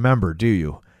don't remember, do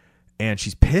you?" And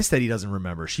she's pissed that he doesn't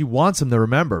remember. She wants him to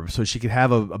remember so she could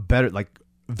have a better, like,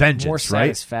 vengeance, More right?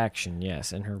 satisfaction,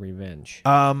 yes, and her revenge.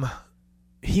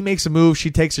 He makes a move. She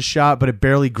takes a shot, but it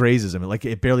barely grazes him. Like,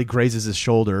 it barely grazes his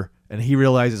shoulder. And he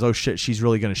realizes, oh, shit, she's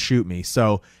really going to shoot me.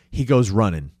 So he goes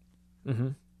running. Mm-hmm.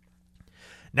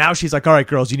 Now she's like, all right,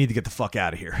 girls, you need to get the fuck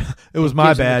out of here. It was my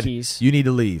Gives him the bad. keys. You need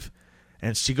to leave.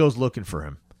 And she goes looking for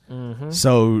him. Mm-hmm.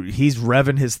 So he's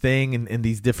revving his thing in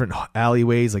these different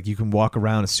alleyways. Like, you can walk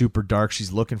around. It's super dark.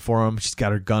 She's looking for him. She's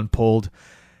got her gun pulled.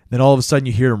 Then all of a sudden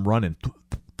you hear him running.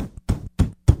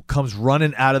 Comes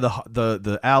running out of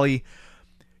the alley.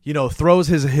 You know, throws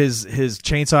his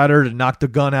chainsaw at her to knock the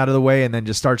gun out of the way, and then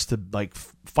just starts to, like,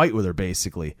 fight with her,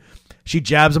 basically. She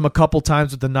jabs him a couple times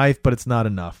with the knife, but it's not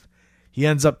enough. He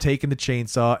ends up taking the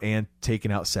chainsaw and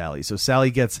taking out Sally. So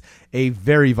Sally gets a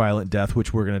very violent death,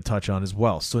 which we're going to touch on as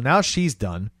well. So now she's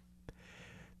done.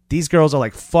 These girls are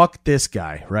like, fuck this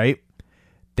guy, right?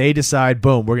 They decide,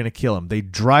 boom, we're going to kill him. They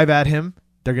drive at him.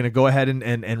 They're going to go ahead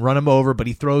and run him over, but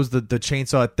he throws the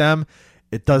chainsaw at them.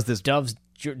 It does this. Dives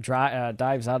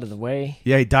out of the way.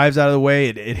 Yeah, he dives out of the way.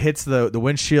 It hits the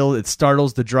windshield. It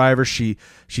startles the driver. She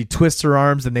twists her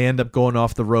arms, and they end up going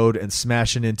off the road and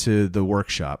smashing into the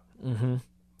workshop. Mm-hmm.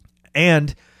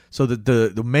 And so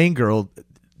the main girl,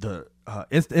 the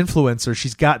influencer,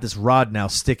 she's got this rod now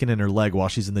sticking in her leg while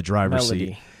she's in the driver's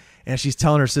seat. And she's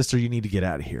telling her sister, you need to get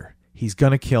out of here. He's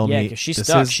going to kill me. Yeah, because she's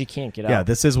stuck. She can't get out. Yeah,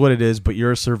 this is what it is, but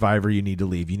you're a survivor. You need to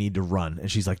leave. You need to run.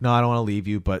 And she's like, no, I don't want to leave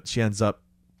you. But she ends up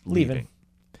leaving.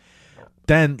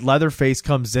 Then Leatherface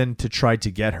comes in to try to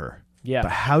get her. Yeah.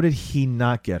 But how did he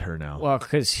not get her now? Well,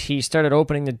 because he started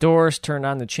opening the doors, turned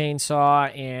on the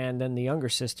chainsaw, and then the younger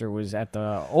sister was at the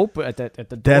door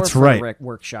That's for right. the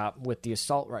workshop with the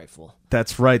assault rifle.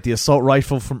 That's right, the assault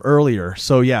rifle from earlier.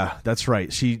 So yeah, that's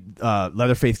right. She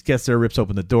Leatherface gets there, rips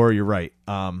open the door. You're right.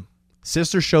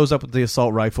 Sister shows up with the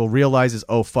assault rifle, realizes,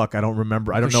 oh fuck, I don't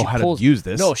remember. I don't know how to use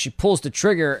this. No, she pulls the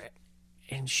trigger,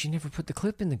 and she never put the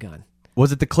clip in the gun.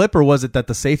 Was it the clip or was it that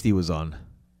the safety was on?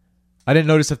 I didn't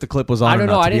notice if the clip was on. I don't or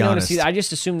not, know. to I didn't be notice honest. either. I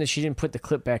just assumed that she didn't put the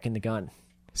clip back in the gun.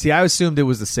 See, I assumed it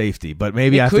was the safety, but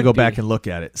maybe I have to could go be. back and look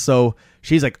at it. So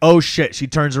she's like, oh shit. She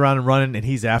turns around and running, and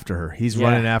he's after her. He's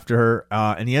running after her,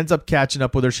 and he ends up catching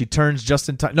up with her. She turns just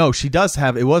in time. No, she does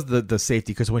have, it was the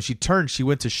safety, because when she turned, she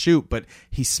went to shoot, but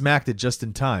he smacked it just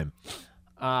in time.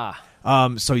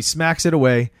 So he smacks it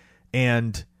away,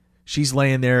 and she's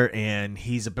laying there, and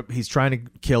he's trying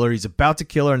to kill her. He's about to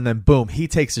kill her, and then boom, he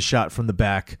takes a shot from the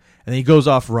back, and then he goes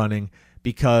off running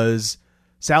because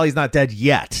Sally's not dead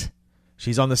yet.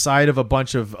 She's on the side of a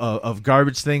bunch of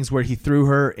garbage things where he threw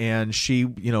her, and she,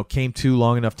 came to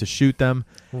long enough to shoot them.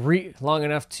 Long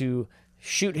enough to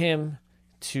shoot him,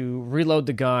 to reload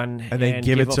the gun, and then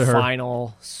give it to her.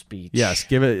 Final speech. Yes,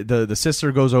 give it. The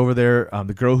sister goes over there.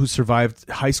 The girl who survived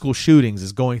high school shootings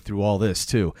is going through all this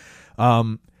too.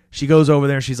 She goes over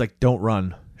there and she's like, "Don't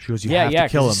run." She goes, "You have to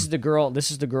kill him."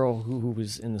 This is the girl who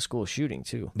was in the school shooting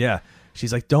too. Yeah,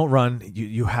 she's like, "Don't run.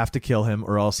 You have to kill him,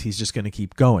 or else he's just going to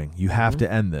keep going. You have to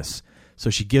end this." So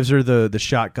she gives her the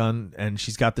shotgun, and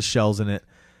she's got the shells in it.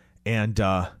 And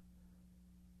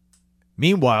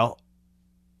meanwhile,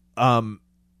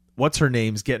 what's her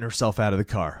name's getting herself out of the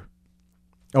car.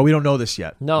 Oh, we don't know this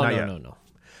yet. No.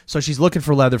 So she's looking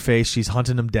for Leatherface. She's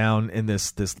hunting him down in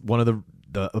this one of the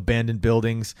abandoned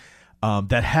buildings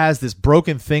that has this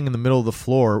broken thing in the middle of the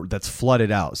floor that's flooded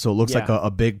out. So it looks like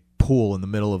a big pool in the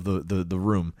middle of the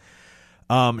room.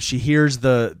 She hears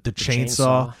the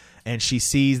chainsaw, and she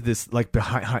sees this like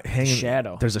behind hanging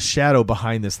shadow. There's a shadow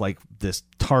behind this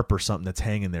tarp or something that's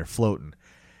hanging there floating.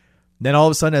 Then all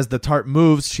of a sudden, as the tarp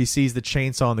moves, she sees the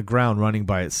chainsaw on the ground running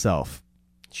by itself.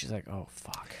 She's like, "Oh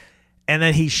fuck!" And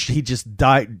then he just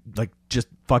died, like just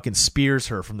fucking spears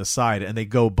her from the side, and they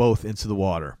go both into the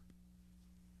water.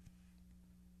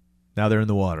 Now they're in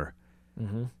the water.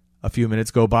 Mm-hmm. A few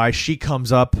minutes go by. She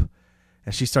comes up,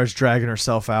 and she starts dragging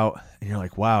herself out. And you're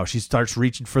like, wow. She starts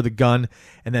reaching for the gun,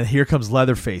 and then here comes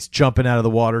Leatherface jumping out of the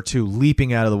water too,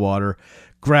 leaping out of the water,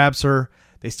 grabs her.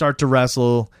 They start to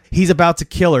wrestle. He's about to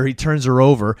kill her. He turns her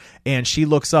over, and she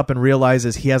looks up and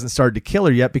realizes he hasn't started to kill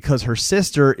her yet because her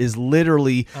sister is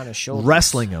literally on his shoulders,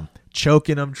 wrestling him,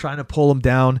 choking him, trying to pull him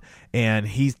down, and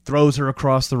he throws her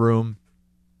across the room.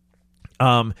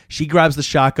 She grabs the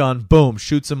shotgun, boom,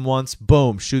 shoots him once,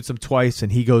 boom, shoots him twice,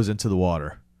 and he goes into the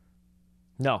water.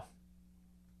 No.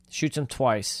 Shoots him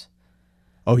twice.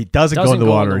 Oh, he doesn't go in the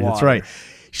water. That's right.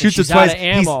 Shoots him twice.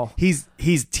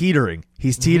 He's teetering.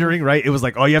 He's teetering, right? It was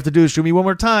like, all you have to do is shoot me one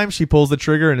more time. She pulls the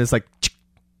trigger, and it's like,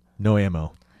 no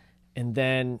ammo. And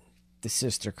then the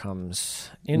sister comes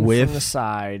in from the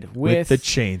side with the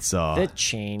chainsaw. The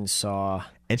chainsaw.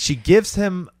 And she gives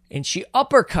him... And she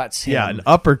uppercuts him. Yeah, an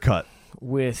uppercut.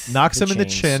 Knocks him in the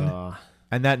chin,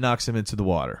 and that knocks him into the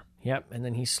water. Yep, and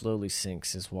then he slowly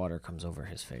sinks as water comes over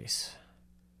his face.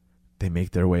 They make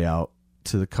their way out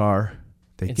to the car.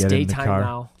 It's get in the car.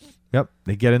 Now. Yep,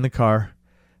 they get in the car,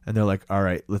 and they're like, all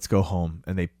right, let's go home.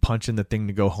 And they punch in the thing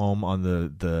to go home on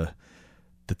the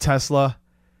Tesla,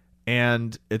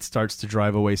 and it starts to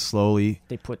drive away slowly.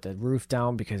 They put the roof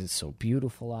down because it's so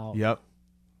beautiful out. Yep.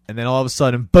 And then all of a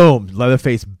sudden, boom,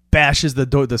 Leatherface bashes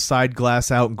the side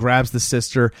glass out and grabs the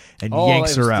sister and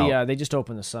yanks her out. Yeah, they just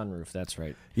opened the sunroof. That's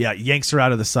right. Yeah, yanks her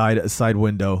out of the side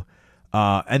window.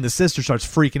 And the sister starts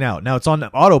freaking out. Now, it's on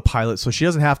autopilot, so she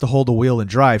doesn't have to hold the wheel and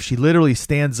drive. She literally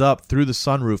stands up through the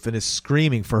sunroof and is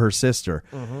screaming for her sister.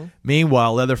 Mm-hmm.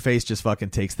 Meanwhile, Leatherface just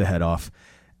fucking takes the head off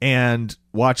and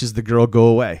watches the girl go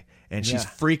away. And she's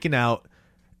freaking out,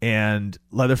 and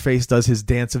Leatherface does his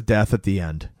dance of death at the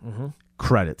end. Mm-hmm.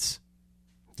 Credits.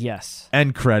 Yes.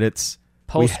 End credits.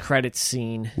 Post-credit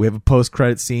scene. We have a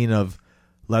post-credit scene of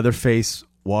Leatherface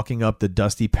walking up the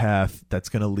dusty path that's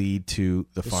going to lead to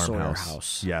the farmhouse. Sawyer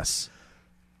house. Yes.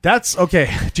 That's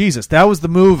okay. Jesus, that was the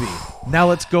movie. Now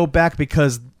let's go back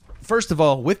because, first of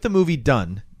all, with the movie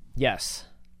done, yes,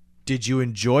 did you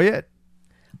enjoy it?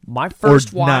 My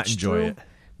first watch not enjoy it.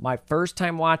 My first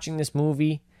time watching this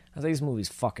movie, I was like, this movie's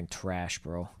fucking trash,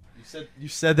 bro. You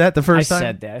said that the first time? I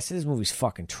said that. I said this movie's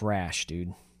fucking trash,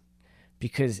 dude,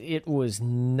 because it was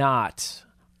not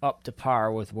up to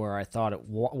par with where I thought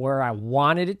where I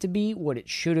wanted it to be, what it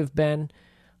should have been,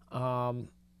 and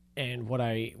what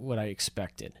I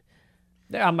expected.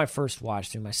 On my first watch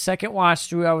through, my second watch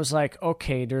through, I was like,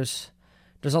 okay, there's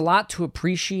a lot to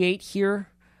appreciate here.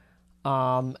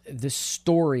 The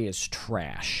story is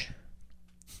trash,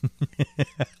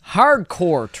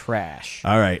 hardcore trash.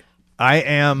 All right. I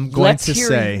am going Let's to hear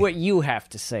say what you have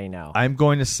to say now. I'm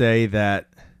going to say that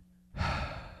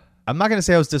I'm not going to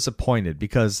say I was disappointed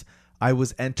because I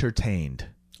was entertained.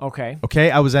 Okay.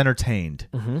 Okay, I was entertained.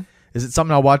 Mm-hmm. Is it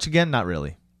something I'll watch again? Not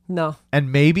really. No.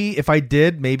 And maybe if I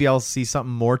did, maybe I'll see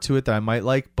something more to it that I might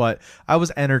like, but I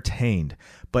was entertained.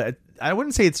 But I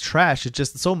wouldn't say it's trash. It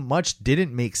just so much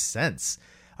didn't make sense.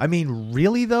 I mean,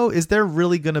 really though, is there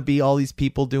really going to be all these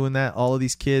people doing that? All of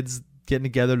these kids getting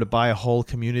together to buy a whole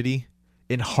community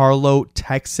in Harlow,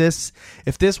 Texas?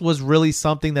 If this was really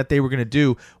something that they were going to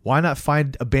do, why not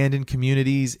find abandoned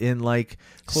communities in like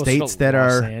Close states to that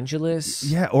Los are Angeles?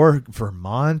 Yeah, or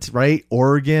Vermont, right?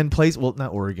 Oregon, well,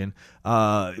 not Oregon.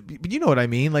 But you know what I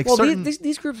mean? Like, well, certain...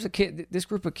 these groups of this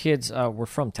group of kids were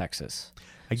from Texas.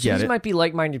 I get these it. might be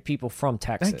like-minded people from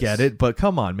Texas. I get it, but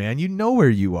come on, man. You know where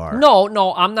you are.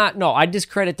 No, I'm not. No, I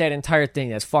discredit that entire thing.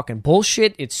 That's fucking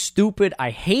bullshit. It's stupid.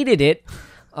 I hated it.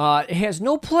 It has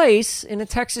no place in a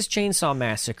Texas Chainsaw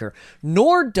Massacre,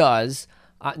 nor does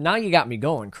now you got me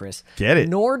going, Chris. Get it?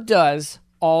 Nor does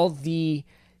all the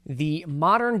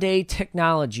modern day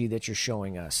technology that you're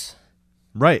showing us.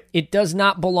 Right. It does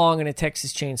not belong in a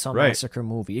Texas Chainsaw Massacre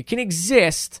movie. It can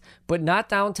exist, but not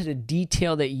down to the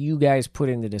detail that you guys put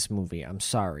into this movie. I'm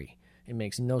sorry. It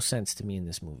makes no sense to me in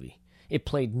this movie. It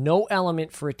played no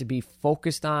element for it to be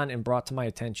focused on and brought to my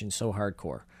attention so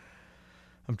hardcore.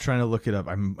 I'm trying to look it up.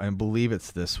 I believe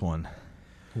it's this one.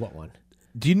 What one?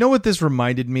 Do you know what this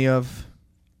reminded me of?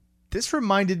 This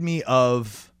reminded me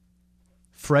of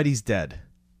Freddy's Dead.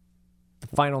 The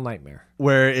Final Nightmare.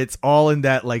 Where it's all in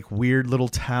that like weird little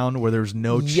town where there's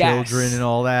no children and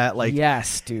all that. Like,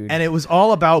 yes, dude. And it was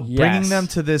all about bringing them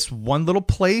to this one little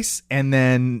place and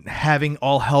then having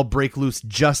all hell break loose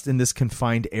just in this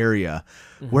confined area.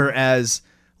 Whereas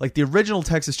like the original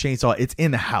Texas Chainsaw, it's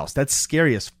in the house. That's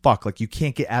scary as fuck. Like you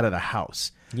can't get out of the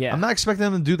house. Yeah. I'm not expecting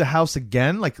them to do the house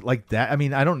again like that. I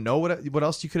mean, I don't know what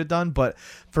else you could have done, but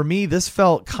for me, this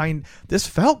felt kind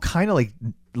of like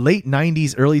late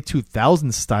 90s, early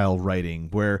 2000s style writing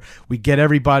where we get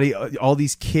everybody, all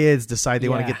these kids decide they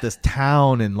want to get this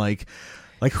town and like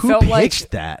who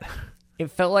pitched that? It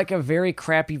felt like a very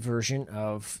crappy version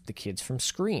of the kids from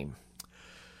Scream.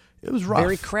 It was rough.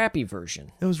 Very crappy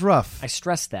version. It was rough. I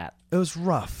stress that. It was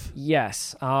rough.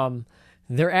 Yes.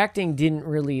 Their acting didn't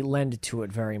really lend to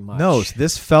it very much. No,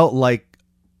 this felt like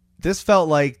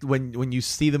when you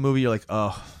see the movie, you're like,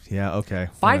 oh yeah, okay.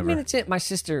 5 minutes in, my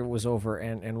sister was over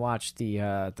and watched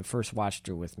the first watch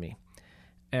through with me,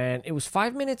 and it was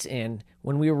 5 minutes in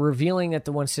when we were revealing that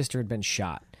the one sister had been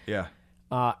shot. Yeah.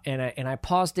 And I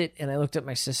paused it and I looked at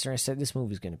my sister and I said, "This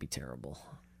movie's going to be terrible."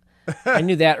 I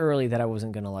knew that early that I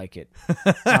wasn't going to like it,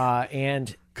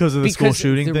 and because of the school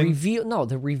shooting thing.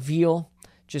 The reveal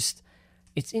just.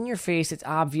 It's in your face. It's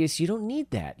obvious. You don't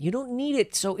need that. You don't need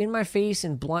it so in my face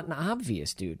and blunt and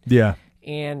obvious, dude. Yeah.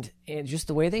 And just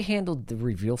the way they handled the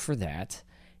reveal for that,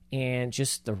 and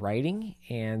just the writing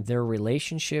and their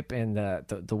relationship and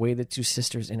the way the two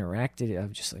sisters interacted,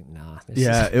 I'm just like, nah.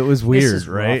 It was weird, this is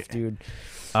right, rough,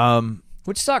 dude?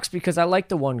 Which sucks because I like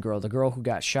the one girl, the girl who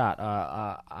got shot,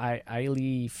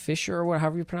 Eileen Fisher or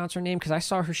however you pronounce her name, because I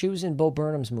saw her. She was in Bo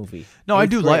Burnham's movie. No, I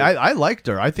do like. I liked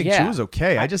her. I think she was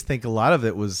okay. I just think a lot of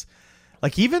it was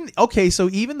like even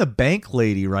the bank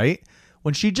lady, right?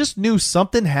 When she just knew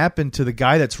something happened to the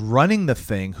guy that's running the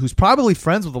thing, who's probably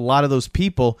friends with a lot of those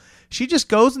people, she just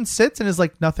goes and sits and is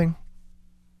like, nothing.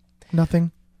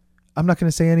 I'm not going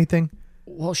to say anything.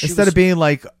 Well, instead of being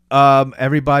like,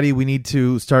 everybody, we need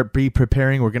to start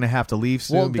preparing. We're going to have to leave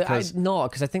soon because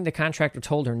I think the contractor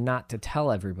told her not to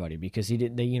tell everybody because he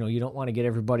didn't. You don't want to get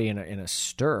everybody in a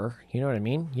stir. You know what I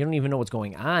mean? You don't even know what's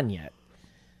going on yet.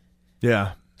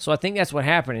 Yeah. So I think that's what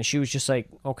happened, and she was just like,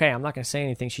 "Okay, I'm not going to say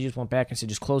anything." She just went back and said,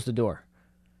 "Just close the door."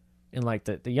 And like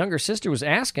the younger sister was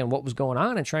asking what was going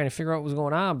on and trying to figure out what was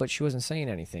going on, but she wasn't saying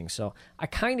anything. So I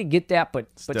kind of get that, but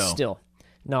still,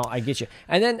 no, I get you.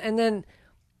 And then.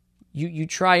 You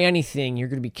try anything, you're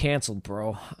gonna be canceled,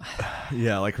 bro.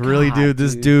 Yeah, like really, God, dude.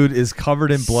 This dude is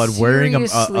covered in blood, wearing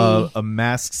a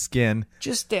masked skin.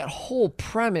 Just that whole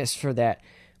premise for that.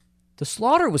 The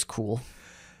slaughter was cool.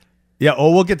 Yeah.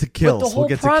 Oh, we'll get to kills. But the whole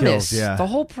premise, yeah. The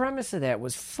whole premise of that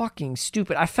was fucking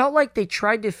stupid. I felt like they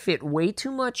tried to fit way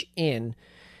too much in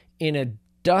a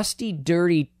dusty,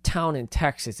 dirty town in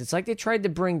Texas. It's like they tried to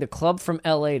bring the club from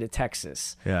L.A. to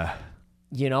Texas. Yeah.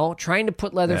 You know, trying to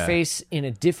put Leatherface in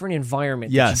a different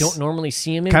environment that you don't normally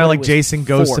see him in. Kind of like Jason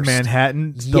Goes to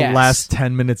Manhattan, the last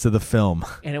 10 minutes of the film.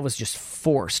 And it was just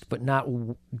forced, but not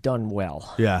done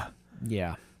well. Yeah.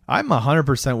 Yeah. I'm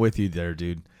 100% with you there,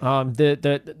 dude.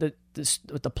 The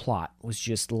plot was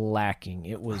just lacking.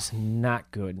 It was not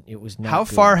good. It was not How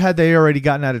good. far had they already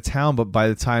gotten out of town but by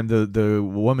the time the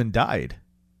woman died?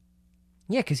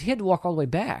 Yeah, because he had to walk all the way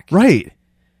back. Right.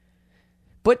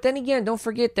 But then again, don't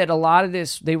forget that a lot of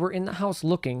this, they were in the house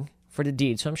looking for the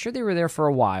deed. So I'm sure they were there for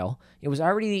a while. It was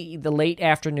already the late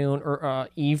afternoon or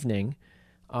evening.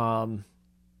 But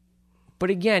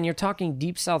again, you're talking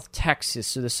deep South Texas,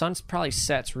 so the sun probably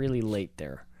sets really late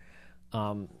there.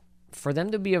 For them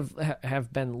to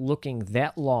have been looking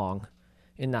that long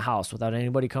in the house without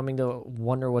anybody coming to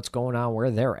wonder what's going on, where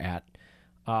they're at,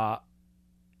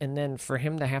 and then for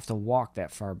him to have to walk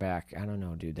that far back, I don't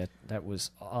know, dude. That was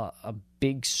a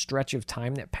big stretch of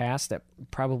time that passed that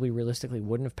probably realistically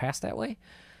wouldn't have passed that way.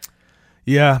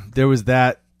 Yeah, there was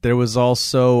that. There was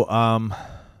also,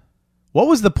 what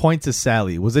was the point to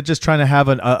Sally? Was it just trying to have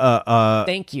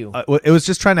Thank you. It was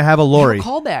just trying to have a Laurie.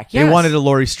 Callback, yes. They wanted a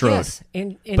Laurie Strode. Yes,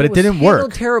 but it didn't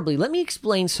work. Terribly. Let me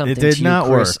explain something to you, Chris. It did not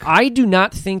work. I do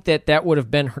not think that would have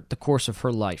been the course of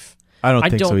her life. I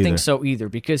don't think so either,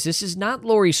 because this is not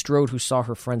Laurie Strode who saw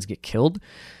her friends get killed.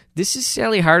 This is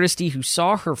Sally Hardesty who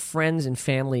saw her friends and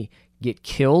family get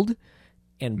killed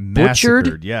and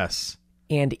butchered, yes,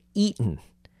 and eaten.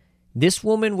 This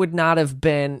woman would not have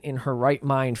been in her right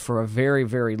mind for a very,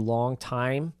 very long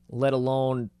time, let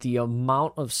alone the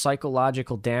amount of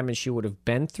psychological damage she would have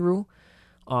been through.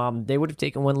 They would have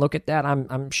taken one look at that.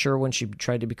 I'm sure when she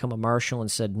tried to become a marshal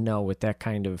and said no with that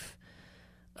kind of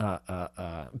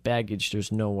baggage,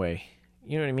 there's no way.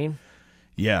 You know what I mean?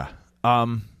 Yeah.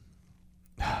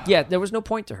 Yeah, there was no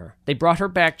point to her. They brought her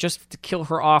back just to kill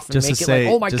her off and Just make to it say-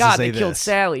 like, oh my just to God, say they killed this.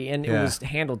 Sally. And it Yeah. was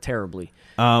handled terribly.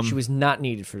 She was not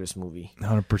needed for this movie.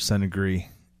 100% agree.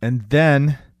 And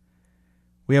then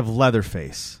we have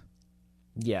Leatherface.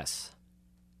 Yes.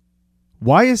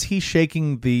 Why is he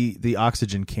shaking the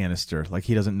oxygen canister like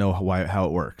he doesn't know how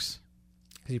it works?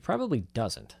 Because he probably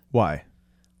doesn't. Why?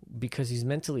 Because he's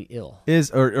mentally ill.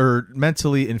 Or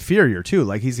mentally inferior too.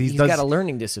 Like he's got a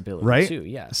learning disability right? too,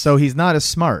 yes. So he's not as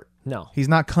smart. No. He's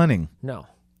not cunning. No.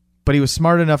 But he was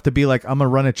smart enough to be like, I'm going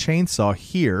to run a chainsaw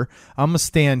here. I'm going to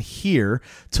stand here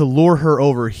to lure her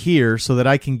over here so that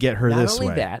I can get her this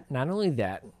way. Not only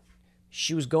that,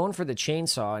 she was going for the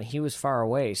chainsaw and he was far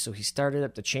away, so he started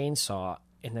up the chainsaw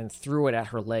and then threw it at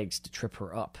her legs to trip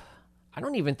her up. I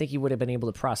don't even think he would have been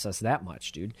able to process that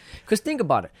much, dude. Because think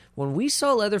about it. When we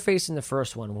saw Leatherface in the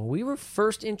first one, when we were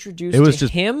first introduced It was to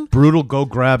just him... brutal, go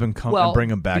grab and come and bring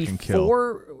him back and kill.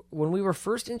 When we were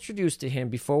first introduced to him,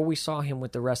 before we saw him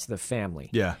with the rest of the family,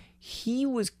 Yeah. he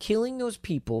was killing those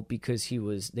people because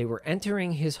they were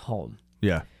entering his home.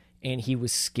 Yeah. And he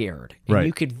was scared. And Right.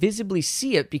 you could visibly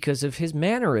see it because of his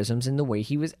mannerisms and the way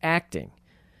he was acting.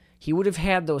 He would have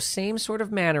had those same sort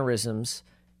of mannerisms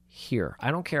here.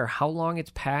 I don't care how long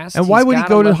it's passed. And why He's would he got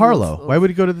go a to level Harlow? Why would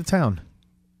he go to the town?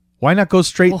 Why not go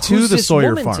straight to who's the this Sawyer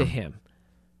woman farm? to him?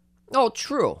 Oh,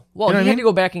 true. Well, You know what he I had mean? to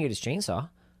go back and get his chainsaw.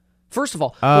 First of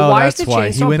all, Oh, why is the that's why.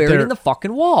 He chainsaw went buried there- in the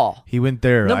fucking wall? He went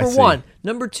there. Number I see. one.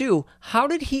 Number two, how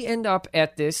did he end up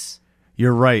at this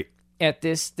You're right.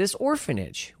 this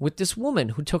orphanage with this woman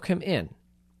who took him in?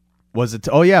 Was it?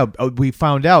 Oh yeah, we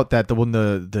found out that when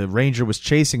the ranger was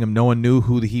chasing him, no one knew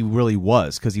who he really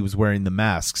was because he was wearing the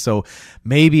mask. So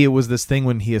maybe it was this thing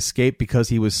when he escaped because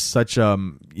he was such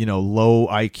low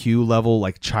IQ level,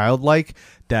 like childlike,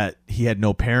 that he had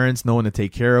no parents, no one to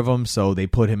take care of him. So they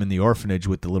put him in the orphanage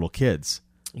with the little kids.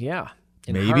 Yeah.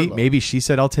 in Maybe Harlow. she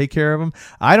said I'll take care of him.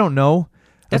 I don't know.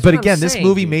 That's But what I'm again, this saying,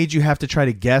 movie dude. made you have to try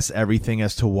to guess everything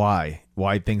as to why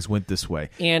things went this way.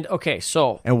 And okay,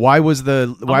 so And why was the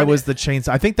chainsaw?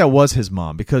 I think that was his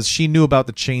mom because she knew about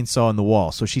the chainsaw in the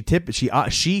wall. So she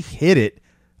hid it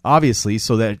obviously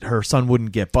so that her son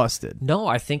wouldn't get busted. no,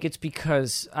 I think it's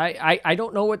because I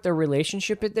don't know what their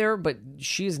relationship is there, but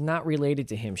she is not related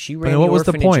to him. She ran then what the was the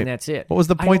orphanage point? and that's it. What was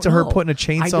the I point don't to her know. putting a I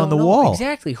chainsaw don't on the know. wall?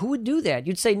 Exactly. Who would do that?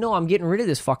 You'd say, no, I'm getting rid of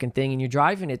this fucking thing, and you're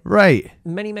driving it Right.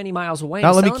 many, many miles away. Now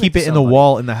and let me selling keep to it in the somebody.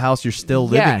 wall in the house you're still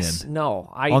living Yes, in.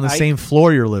 no. On the same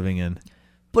floor you're living in.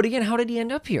 But again, how did he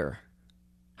end up here?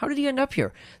 How did he end up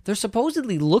here? They're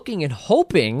supposedly looking and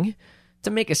hoping to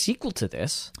make a sequel to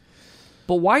this.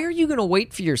 But why are you going to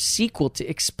wait for your sequel to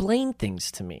explain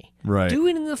things to me? Right. Do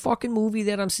it in the fucking movie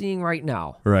that I'm seeing right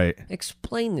now. Right.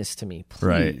 Explain this to me, please.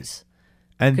 Right.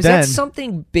 And Because then that's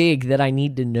something big that I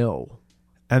need to know.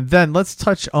 let's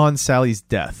touch on Sally's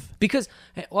death. Because,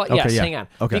 well, Okay, yes, yeah. hang on.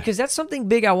 Okay. Because that's something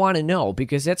big I want to know.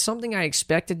 Because that's something I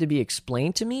expected to be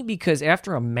explained to me. Because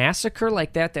after a massacre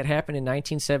like that happened in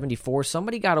 1974,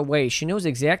 somebody got away. She knows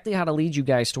exactly how to lead you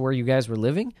guys to where you guys were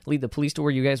living. Lead the police to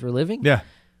where you guys were living. Yeah.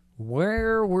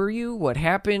 Where were you? What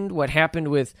happened? What happened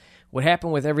with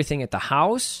everything at the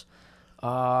house?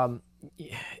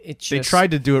 It just, They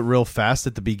tried to do it real fast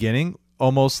at the beginning,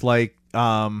 almost like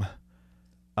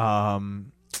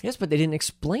Yes, but they didn't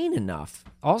explain enough.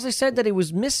 All they said that it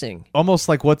was missing. almost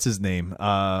like what's his name?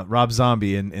 Rob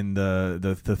Zombie in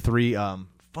the three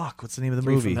what's the name of the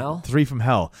Three movie? from Hell? 3 from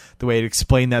Hell. The way it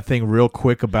explained that thing real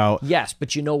quick about Yes,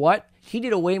 but you know what? He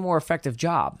did a way more effective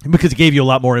job. because it gave you a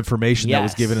lot more information that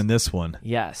was Yes. given in this one.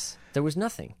 Yes, there was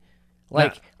nothing.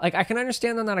 Like I can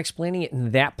understand them not explaining it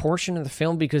in that portion of the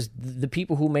film because the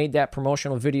people who made that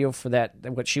promotional video for that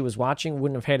what she was watching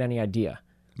wouldn't have had any idea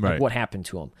Right. what happened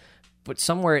to him. But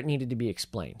somewhere it needed to be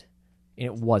explained, and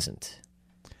it wasn't.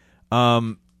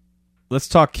 Let's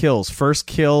talk kills. First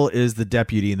kill is the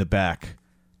deputy in the back.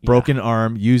 Broken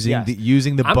arm using Yes.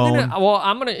 the bone.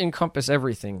 I'm gonna encompass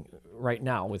everything right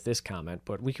now with this comment,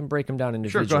 but we can break them down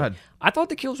individually. Sure, go ahead. I thought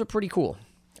the kills were pretty cool.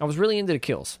 I was really into the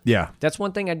kills. Yeah. That's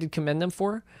one thing I did commend them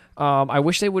for. I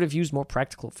wish they would have used more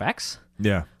practical effects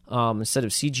Yeah. instead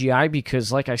of CGI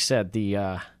because, like I said,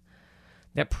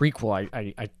 that prequel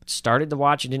I started to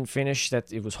watch and didn't finish.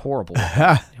 That it was horrible.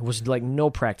 It was like no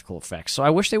practical effects. So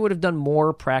I wish they would have done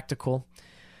more practical,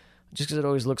 just because it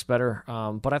always looks better.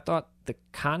 But I thought the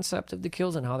concept of the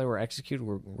kills and how they were executed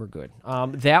were good.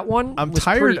 That one was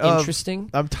pretty interesting.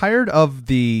 I'm tired of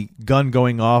the gun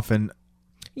going off and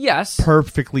Yes.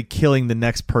 perfectly killing the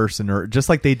next person, or just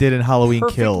like they did in Halloween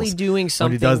Perfectly Kills doing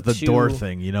something when he does the to- door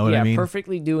thing. You know what I mean?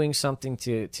 perfectly doing something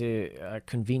to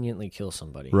conveniently kill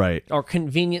somebody. Right. Or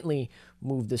conveniently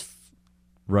move this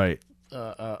Right.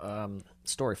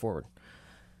 story forward.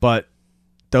 But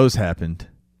those happened.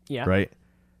 Yeah. Right?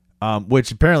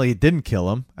 Which apparently it didn't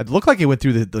kill him. It looked like it went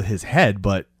through his head,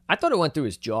 but... I thought it went through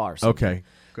his jaw or something. Okay,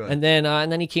 good. And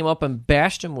then he came up and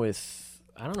bashed him with,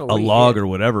 I don't know. A what he log hit. or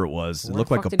whatever it was. It Where looked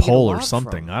the like fuck a did he get a pole or log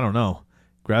something. from? I don't know.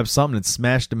 Grabbed something and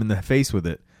smashed him in the face with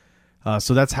it.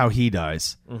 So that's how he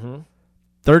dies. Mm-hmm.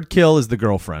 Third kill is the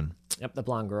girlfriend. Yep, the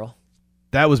blonde girl.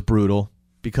 That was brutal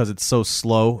because it's so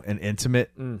slow and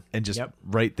intimate and just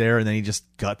right there, and then he just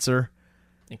guts her.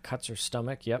 It cuts her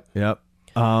stomach. Yep. Yep.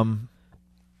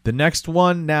 The next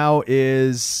one now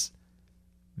is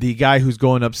the guy who's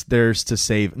going upstairs to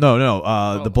save.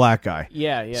 The black guy.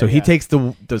 Yeah. So he takes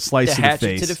the slice the to the hatchet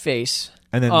face. to the face.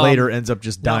 And then later ends up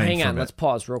just dying hang on, from it. let's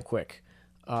pause real quick.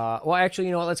 Well, actually,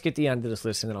 you know what? Let's get the end of this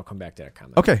list, and then I'll come back to that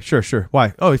comment. Okay, sure.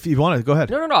 Why? Oh, if you want to, go ahead.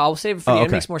 No. I'll save it for the end. It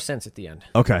okay. makes more sense at the end.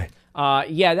 Okay.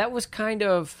 Yeah, that was kind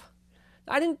of...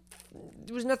 there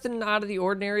was nothing out of the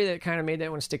ordinary that kind of made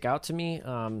that one stick out to me.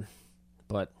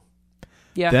 But,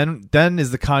 yeah. Then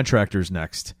is the contractors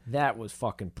next. That was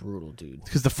fucking brutal, dude.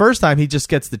 Because the first time he just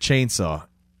gets the chainsaw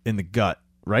in the gut,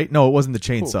 right? No, it wasn't the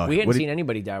chainsaw. We hadn't seen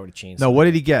anybody die with a chainsaw. No, what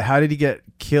did he get? How did he get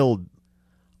killed?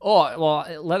 Oh,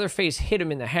 well, Leatherface hit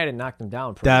him in the head and knocked him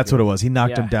down. That's what it was. He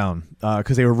knocked him down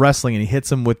because they were wrestling, and he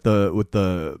hits him with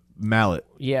the mallet.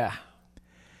 Yeah.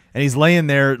 And he's laying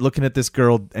there looking at this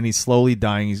girl, and he's slowly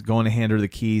dying. He's going to hand her the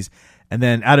keys, and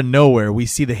then out of nowhere, we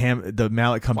see the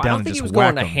mallet come down and just whack him. I don't think he was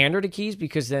going to hand her the keys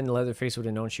because then Leatherface would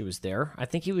have known she was there. I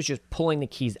think he was just pulling the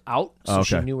keys out so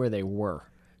she knew where they were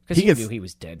because he knew he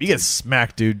was dead. He gets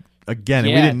smacked, dude. Again,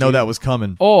 and we didn't know that was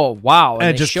coming. Oh, wow. And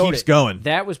it just keeps going.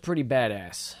 That was pretty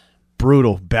badass.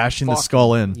 Brutal. Bashing the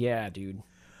skull in. Yeah, dude.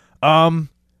 The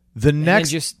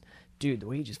next... Dude, the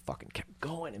way he just fucking kept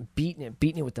going and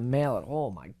beating it with the mallet.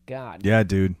 Oh, my God. Yeah,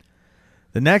 dude.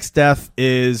 The next death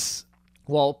is...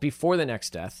 Well, before the next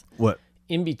death... What?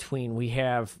 In between, we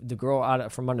have the girl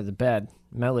out from under the bed,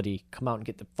 Melody, come out and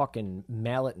get the fucking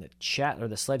mallet in the chest, or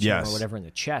the sledgehammer or whatever in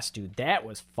the chest, dude. That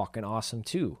was fucking awesome,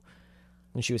 too.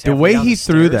 When she was the way he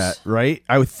threw that, right?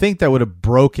 I would think that would have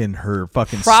broken her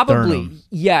fucking sternum.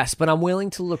 Yes, but I'm willing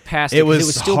to look past it. It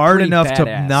was still hard enough badass.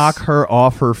 to knock her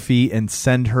off her feet and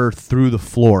send her through the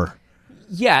floor.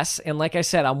 Yes, and like I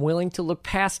said, I'm willing to look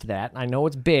past that. I know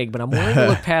it's big, but I'm willing to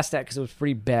look past that because it was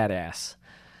pretty badass.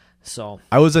 So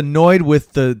I was annoyed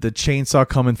with the chainsaw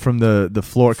coming from the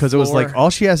floor because it was like all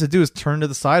she has to do is turn to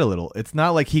the side a little. It's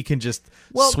not like he can just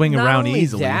swing around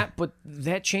easily. But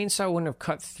that chainsaw wouldn't have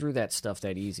cut through that stuff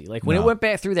that easy. Like when it went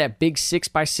back through that big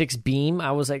 6x6 beam,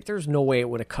 I was like, "There's no way it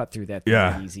would have cut through that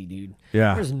that easy, dude.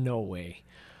 Yeah, there's no way."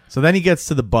 So then he gets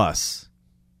to the bus,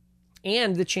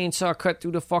 and the chainsaw cut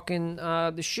through the fucking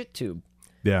the shit tube.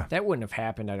 Yeah, that wouldn't have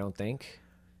happened, I don't think.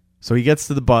 So he gets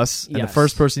to the bus, and the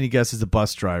first person he gets is the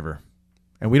bus driver.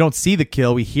 And we don't see the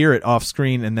kill. We hear it off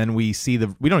screen, and then we see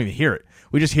we don't even hear it.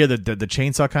 We just hear the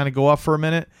chainsaw kind of go off for a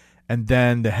minute, and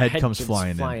then the head comes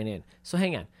flying in. So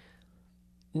hang on.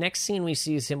 Next scene we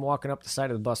see is him walking up the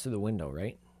side of the bus through the window,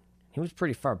 right? He was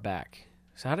pretty far back.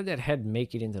 So how did that head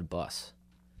make it into the bus?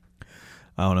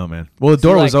 I don't know, man. Well, the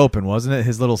door was open, wasn't it?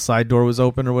 His little side door was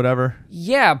open or whatever.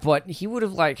 Yeah, but he would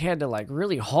have had to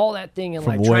really haul that thing and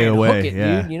from try way and away, hook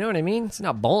it, dude. You know what I mean? It's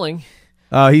not bowling.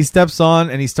 He steps on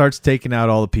and he starts taking out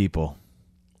all the people.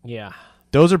 Yeah.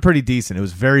 Those are pretty decent. It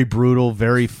was very brutal,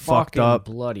 very fucked up.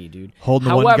 Bloody, dude. Holding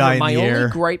the one guy in the air. My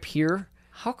only gripe here,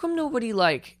 how come nobody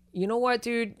you know what,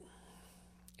 dude?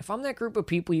 If I'm that group of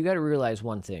people, you got to realize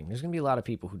one thing. There's going to be a lot of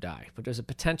people who die, but there's a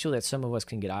potential that some of us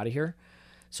can get out of here.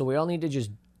 So we all need to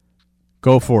just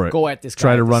go for it. Go at this guy.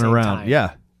 Try to run around. Time.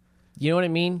 Yeah. You know what I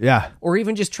mean? Yeah. Or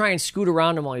even just try and scoot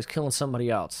around him while he's killing somebody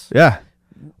else. Yeah.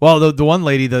 Well, the one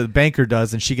lady, the banker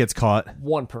does, and she gets caught.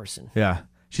 One person. Yeah.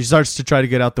 She starts to try to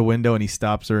get out the window, and he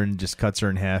stops her and just cuts her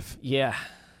in half. Yeah.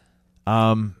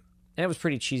 And it was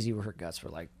pretty cheesy where her guts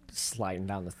were sliding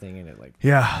down the thing, and it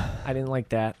yeah. I didn't like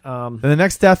that. And the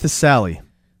next death is Sally.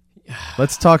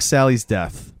 Let's talk Sally's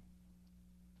death.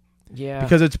 Yeah.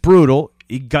 Because it's brutal.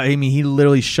 He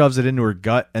literally shoves it into her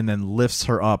gut and then lifts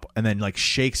her up and then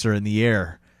shakes her in the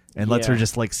air and lets her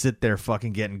just sit there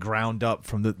fucking getting ground up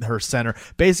from her center.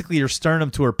 Basically, her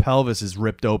sternum to her pelvis is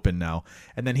ripped open now.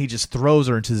 And then he just throws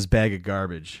her into this bag of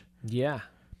garbage. Yeah,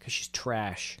 because she's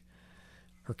trash.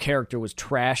 Her character was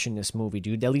trash in this movie,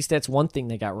 dude. At least that's one thing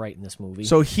they got right in this movie.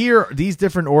 So here, these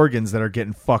different organs that are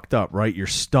getting fucked up, right? Your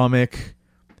stomach,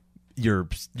 your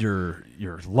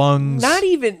lungs. Not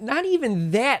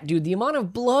even that, dude. The amount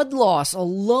of blood loss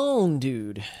alone,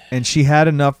 dude. And she had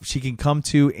enough. She can come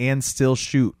to and still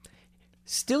shoot.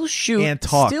 Still shoot. And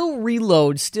talk. Still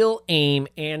reload. Still aim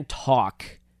and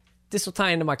talk. This will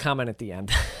tie into my comment at the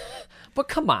end. But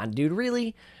come on, dude.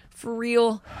 Really? For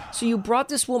real? So you brought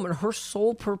this woman, her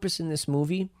sole purpose in this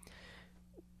movie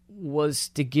was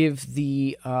to give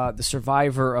the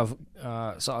survivor of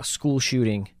a school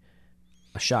shooting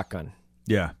a shotgun.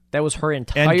 Yeah. That was her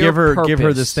entire and give her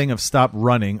purpose. this thing of stop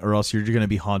running or else you're going to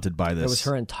be haunted by this. That was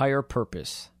her entire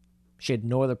purpose. She had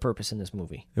no other purpose in this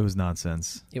movie. It was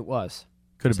nonsense. It was.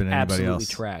 Could have been anybody absolutely else.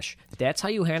 Trash. That's how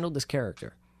you handled this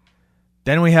character.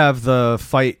 Then we have the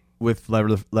fight with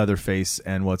Leatherface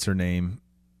and what's her name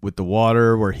with the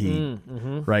water where he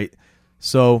right.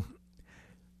 So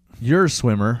you're a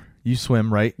swimmer. You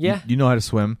swim, right? Yeah. You know how to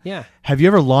swim. Yeah. Have you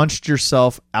ever launched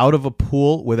yourself out of a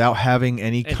pool without having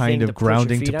any kind of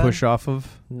grounding to push off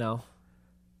of? No.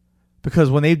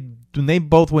 Because when they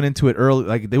both went into it early,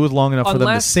 like it was long enough for them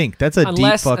to sink. That's a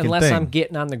deep fucking unless thing. I'm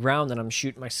getting on the ground and I'm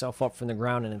shooting myself up from the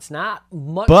ground and it's not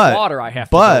much water I have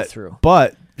to go through.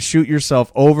 But shoot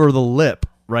yourself over the lip,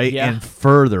 right? Yeah. And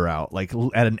further out, like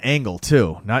at an angle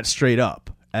too, not straight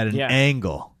up, at an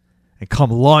angle, and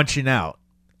come launching out.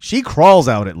 She crawls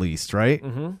out at least, right?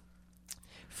 Mm-hmm.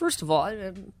 First of all,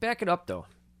 back it up though.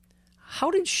 How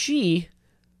did she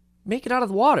make it out of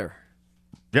the water?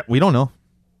 Yeah, we don't know.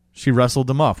 She wrestled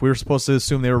them off. We were supposed to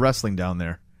assume they were wrestling down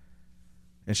there,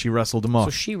 and she wrestled them off.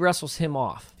 So she wrestles him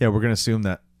off. Yeah, we're gonna assume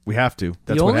that. We have to.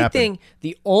 That's what happened.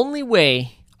 The only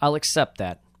way I'll accept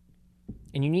that,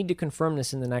 and you need to confirm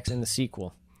this in the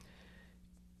sequel,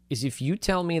 is if you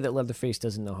tell me that Leatherface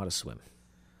doesn't know how to swim.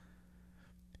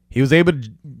 He was able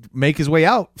to make his way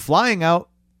out, flying out.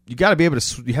 You got to be able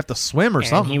to. You have to swim or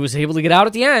something. He was able to get out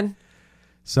at the end.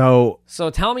 So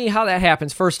tell me how that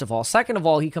happens. First of all, second of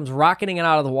all, he comes rocketing it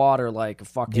out of the water like a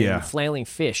fucking flailing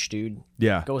fish, dude.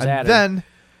 Yeah, goes and at him. Then,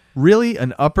 really,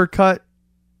 an uppercut.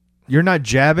 You're not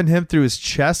jabbing him through his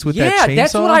chest with that chainsaw? Yeah,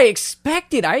 that's what I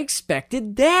expected. I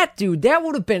expected that, dude. That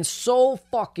would have been so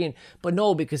fucking... But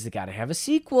no, because they got to have a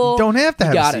sequel. You don't have to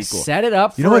have a sequel. You got to set it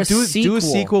up for a sequel. Do a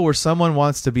sequel where someone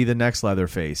wants to be the next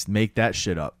Leatherface. Make that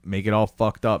shit up. Make it all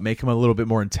fucked up. Make him a little bit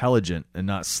more intelligent and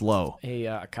not slow.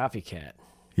 A copycat.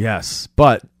 Yes,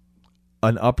 but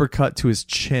an uppercut to his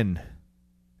chin.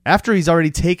 After he's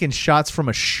already taken shots from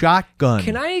a shotgun.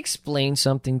 Can I explain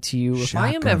something to you? If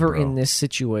I am ever in this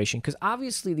situation, because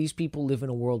obviously these people live in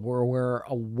a world where we're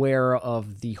aware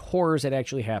of the horrors that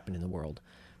actually happen in the world.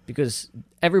 Because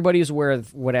everybody is aware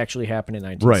of what actually happened in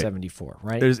 1974,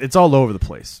 right? It's all over the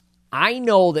place. I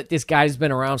know that this guy's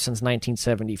been around since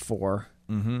 1974.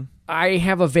 Mm-hmm. I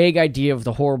have a vague idea of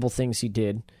the horrible things he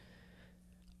did.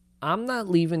 I'm not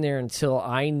leaving there until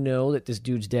I know that this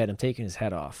dude's dead. I'm taking his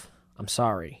head off. I'm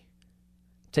sorry.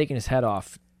 I'm taking his head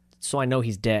off so I know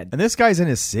he's dead. And this guy's in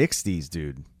his 60s,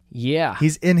 dude. Yeah.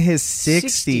 He's in his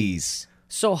 60s.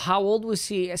 So how old was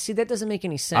he? See, that doesn't make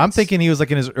any sense. I'm thinking he was like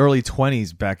in his early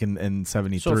 20s back in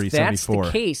 73, so if that's 74.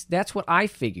 the case, that's what I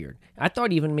figured. I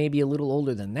thought even maybe a little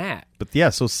older than that. But yeah,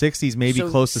 so 60s, maybe so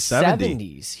close to 70.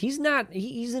 70s. He's not.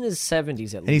 He's in his 70s at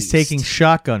least. And he's taking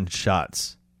shotgun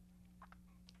shots.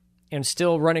 And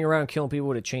still running around killing people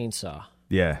with a chainsaw.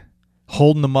 Yeah.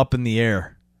 Holding them up in the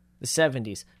air. The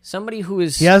 70s. Somebody who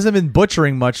is... He hasn't been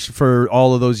butchering much for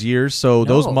all of those years, so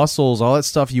those muscles, all that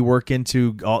stuff you work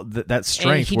into, all that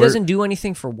strength... And he doesn't do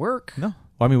anything for work. No. Well,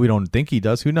 I mean, we don't think he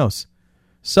does. Who knows?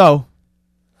 So,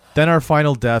 then our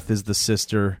final death is the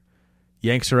sister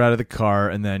yanks her out of the car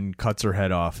and then cuts her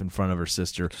head off in front of her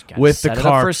sister with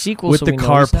the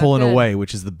car pulling away,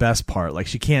 which is the best part. Like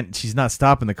she's not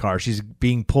stopping the car. She's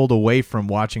being pulled away from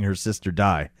watching her sister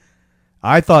die.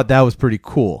 I thought that was pretty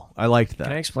cool. I liked that.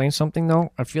 Can I explain something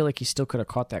though? I feel like he still could have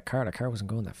caught that car. The car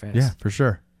wasn't going that fast. Yeah, for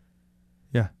sure.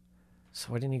 Yeah.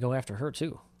 So why didn't he go after her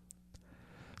too?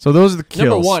 So those are the kills.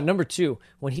 Number one. Number two,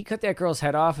 when he cut that girl's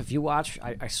head off, if you watch,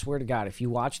 I swear to God, if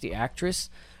you watch the actress,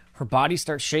 her body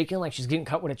starts shaking like she's getting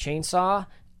cut with a chainsaw,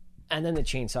 and then the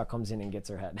chainsaw comes in and gets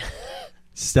her head.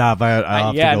 Stop.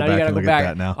 I'll have to go back and look at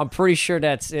that now. I'm pretty sure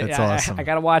that's it. That's awesome. I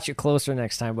got to watch it closer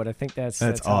next time, but I think that's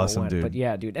awesome, dude. But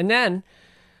yeah, dude. And then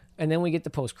we get the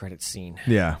post-credits scene.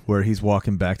 Yeah, where he's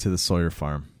walking back to the Sawyer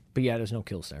farm. But yeah, there's no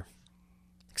kills there.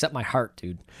 Except my heart,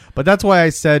 dude. But that's why I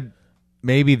said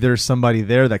maybe there's somebody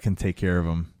there that can take care of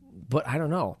him. But I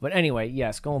don't know. But anyway,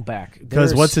 yes, going back.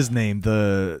 Because what's his name?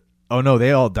 Oh no,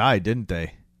 they all died, didn't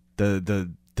they?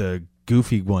 The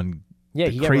goofy one. Yeah,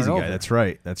 the crazy guy. That's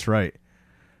right.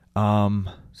 So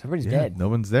everybody's dead. No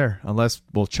one's there unless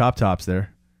Chop Top's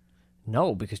there.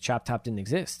 No, because Chop Top didn't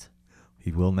exist.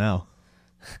 He will now.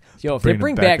 Yo, if they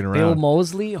bring back Bill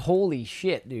Moseley, holy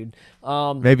shit, dude.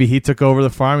 Maybe he took over the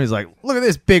farm. He's like, look at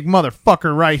this big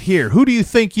motherfucker right here. Who do you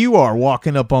think you are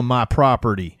walking up on my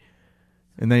property?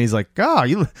 And then he's like,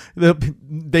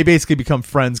 they basically become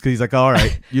friends because he's like, all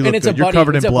right, you look and it's good. a You're buddy,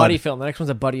 covered in it's a blood. buddy film. The next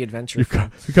one's a buddy adventure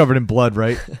film. You're covered in blood,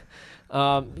 right?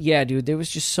 Yeah, dude, there was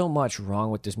just so much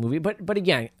wrong with this movie. But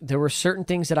again, there were certain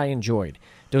things that I enjoyed.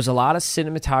 There was a lot of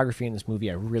cinematography in this movie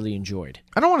I really enjoyed.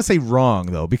 I don't want to say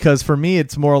wrong, though, because for me,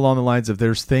 it's more along the lines of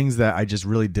there's things that I just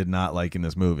really did not like in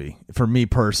this movie. For me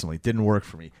personally, it didn't work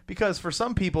for me. Because for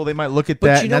some people, they might look at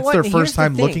that, and that's their first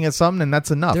time looking at something, and that's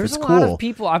enough. There's it's a cool. lot of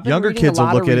people. I've been Younger reading kids a will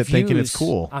lot look of at it thinking reviews. it's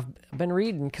cool. I've been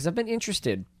reading because I've been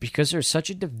interested because there's such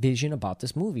a division about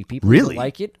this movie. People Really? either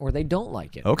like it or they don't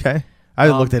like it. Okay. I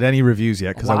haven't looked at any reviews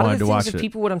yet because I wanted to watch it.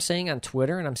 People, what I'm saying on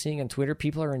Twitter, and I'm seeing on Twitter,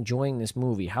 people are enjoying this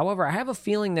movie. However, I have a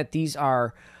feeling that these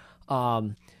are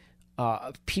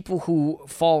people who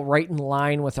fall right in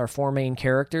line with our four main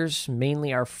characters,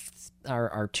 mainly our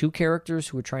two characters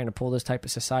who are trying to pull this type of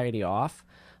society off.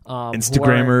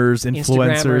 Instagrammers,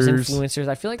 influencers.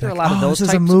 I feel like there are a lot of those. This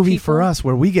types is a movie of people. for us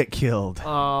where we get killed.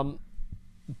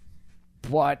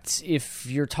 But if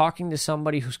you're talking to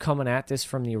somebody who's coming at this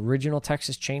from the original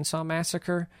Texas Chainsaw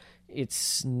Massacre,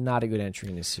 it's not a good entry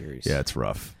in this series. Yeah, it's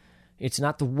rough. It's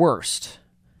not the worst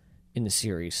in the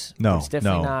series. No, it's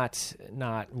definitely no.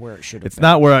 not where it should have It's been.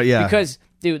 not where, yeah. Because,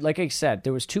 dude, like I said,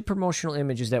 there was two promotional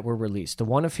images that were released. The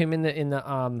one of him in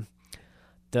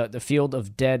the field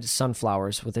of dead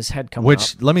sunflowers with his head coming up.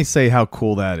 Which, let me say how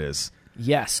cool that is.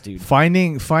 Yes, dude.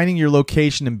 Finding your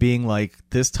location and being like,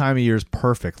 this time of year is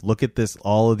perfect. Look at this,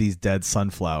 all of these dead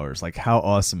sunflowers. Like, how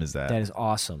awesome is that? That is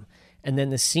awesome. And then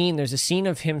there's a scene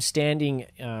of him standing,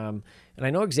 and I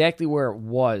know exactly where it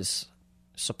was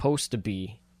supposed to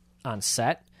be on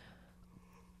set,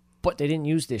 but they didn't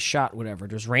use this shot, whatever.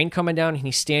 There's rain coming down, and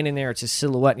he's standing there. It's his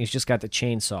silhouette, and he's just got the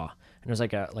chainsaw. And there's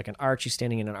like an arch. He's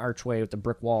standing in an archway with the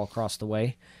brick wall across the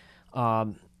way.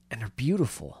 And they're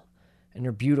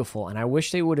beautiful. And I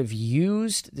wish they would have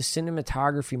used the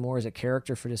cinematography more as a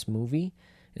character for this movie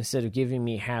instead of giving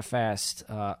me half-assed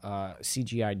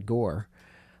CGI'd gore.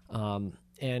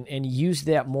 And used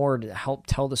that more to help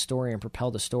tell the story and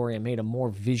propel the story and made a more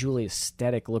visually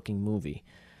aesthetic-looking movie.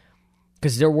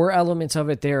 Because there were elements of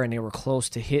it there, and they were close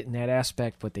to hitting that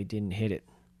aspect, but they didn't hit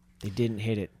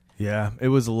it. Yeah, it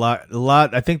was a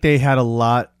lot. I think they had a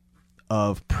lot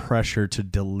of pressure to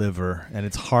deliver, and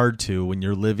it's hard to when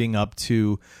you're living up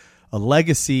to a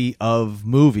legacy of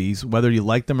movies, whether you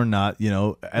like them or not. You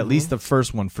know, at least the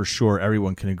first one for sure,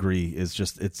 everyone can agree is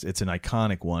just it's an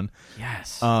iconic one.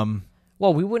 Yes.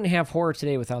 Well, we wouldn't have horror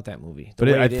today without that movie. But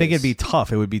I think it'd be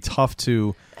tough. It would be tough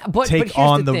to take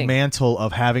on the mantle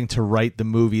of having to write the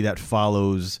movie that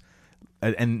follows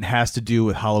and has to do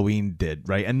with Halloween did,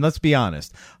 right? And let's be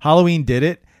honest, Halloween did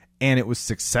it, and it was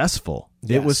successful.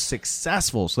 Yes. It was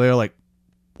successful. So they're like,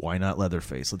 why not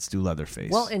Leatherface? Let's do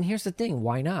Leatherface. Well, and here's the thing.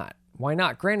 Why not? Why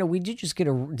not? Granted, we did just get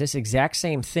this exact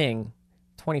same thing,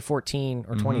 2014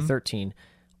 or 2013.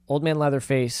 Old Man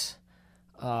Leatherface.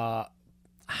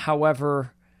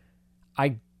 However,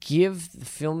 I give the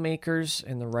filmmakers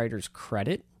and the writers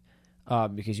credit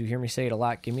because you hear me say it a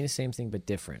lot. Give me the same thing but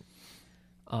different.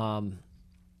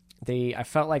 I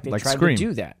felt like they tried Scream. to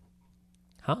do that.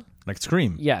 Huh? Like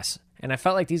Scream. Yes. And I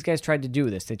felt like these guys tried to do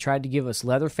this. They tried to give us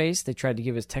Leatherface. They tried to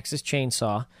give us Texas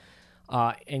Chainsaw,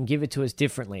 and give it to us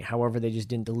differently. However, they just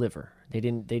didn't deliver. They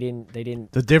didn't.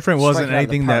 The different wasn't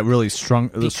anything that really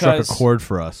struck a chord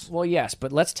for us. Well, yes,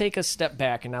 but let's take a step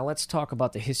back and now let's talk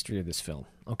about the history of this film,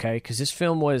 okay? Because this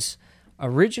film was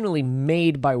originally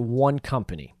made by one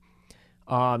company.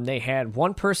 They had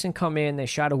one person come in, they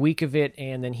shot a week of it,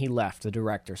 and then he left, the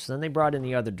director. So then they brought in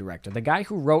the other director. The guy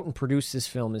who wrote and produced this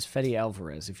film is Fede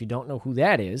Alvarez. If you don't know who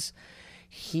that is,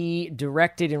 he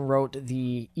directed and wrote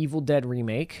the Evil Dead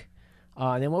remake.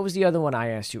 And then what was the other one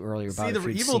I asked you earlier about? See, the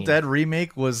Evil Dead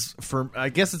remake was, I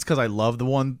guess it's because I love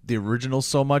the original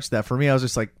so much that for me I was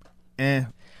just like, eh.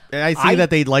 I see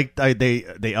that they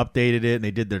updated it and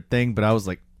they did their thing, but I was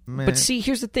like, meh. But see,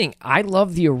 here's the thing. I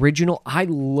love the original.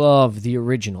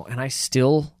 And I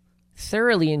still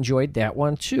thoroughly enjoyed that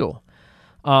one too.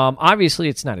 Obviously,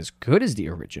 it's not as good as the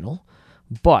original,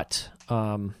 but...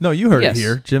 no, you heard it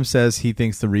here. Jim says he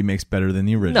thinks the remake's better than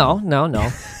the original.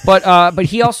 No. But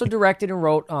he also directed and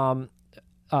wrote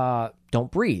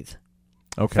Don't Breathe.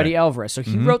 Okay. Fede Alvarez. So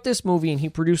he wrote this movie and he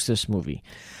produced this movie.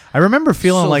 I remember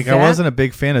feeling I wasn't a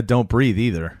big fan of Don't Breathe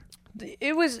either.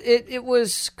 It was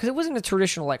because it wasn't a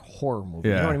traditional like horror movie.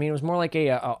 Yeah. You know what I mean? It was more like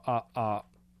a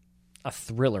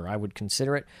thriller, I would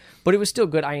consider it. But it was still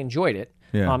good. I enjoyed it.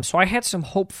 Yeah. So I had some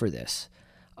hope for this.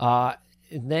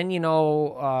 Then,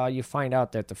 you find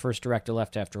out that the first director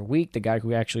left after a week, the guy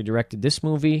who actually directed this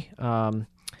movie. Do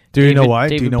you know why?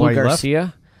 Do you know why he Garcia,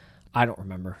 left? I don't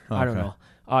remember. I don't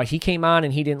know. He came on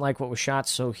and he didn't like what was shot,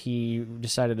 so he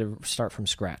decided to start from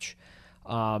scratch.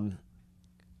 And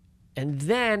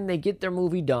then they get their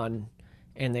movie done,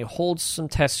 and they hold some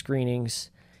test screenings,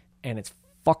 and it's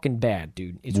fucking bad,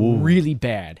 dude. It's really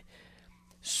bad.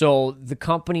 So the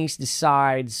company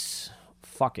decides,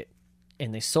 fuck it.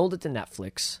 And they sold it to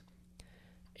Netflix.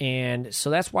 And so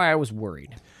that's why I was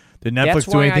worried. Did Netflix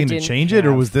do anything to change it,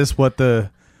 or was this what the...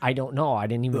 I don't know. I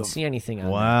didn't even see anything on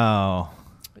Wow.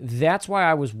 that. That's why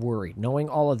I was worried, knowing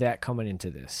all of that coming into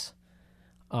this.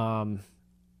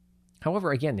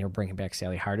 However, again, they were bringing back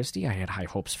Sally Hardesty. I had high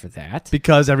hopes for that.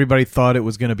 Because everybody thought it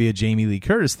was going to be a Jamie Lee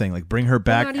Curtis thing. Like, bring her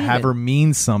back, have her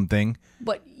mean something.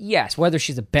 But, yes, whether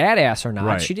she's a badass or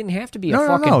not, she didn't have to be a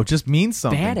fucking No, just mean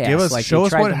something. Badass. Show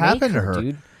us what happened to her.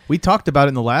 Dude. We talked about it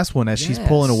in the last one as she's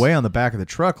pulling away on the back of the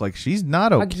truck. Like, she's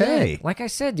not okay. Again, like I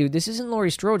said, dude, this isn't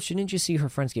Laurie Strode. Shouldn't you see her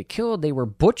friends get killed? They were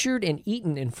butchered and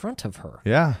eaten in front of her.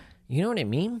 Yeah. You know what I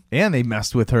mean? And they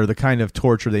messed with her, the kind of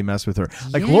torture they messed with her.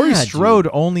 Like, Laurie Strode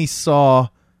only saw...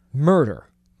 murder.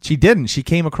 She didn't. She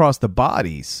came across the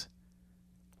bodies.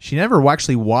 She never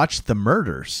actually watched the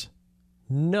murders.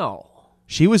 No.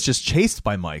 She was just chased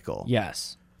by Michael.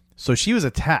 Yes. So she was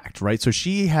attacked, right? So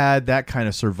she had that kind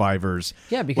of survivors.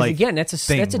 Yeah, because again, that's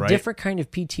a right? different kind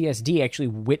of PTSD, actually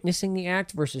witnessing the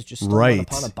act versus just stumbling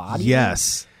upon a body.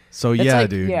 Yes. So that's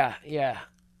dude. Yeah.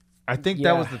 I think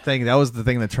that was the thing. That was the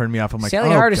thing that turned me off. I'm like, Sally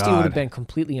oh, Hardesty God. would have been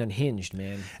completely unhinged,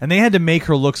 man. And they had to make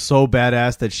her look so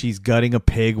badass that she's gutting a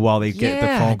pig while they get the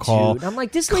phone call. Dude. I'm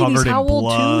like, this lady's how old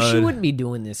blood, too? She wouldn't be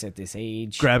doing this at this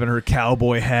age. Grabbing her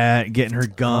cowboy hat, getting her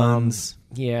guns.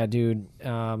 Yeah, dude.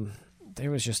 There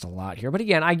was just a lot here. But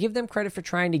again, I give them credit for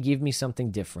trying to give me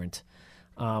something different.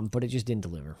 But it just didn't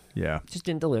deliver. Yeah. It just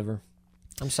didn't deliver.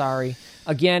 I'm sorry.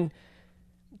 Again,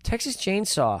 Texas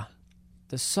Chainsaw.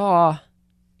 The Saw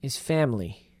is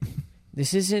family.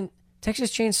 This isn't...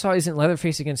 Texas Chainsaw isn't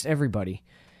Leatherface against everybody.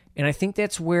 And I think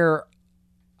that's where...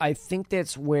 a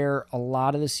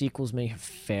lot of the sequels may have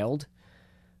failed.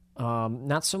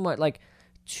 Not so much... Like,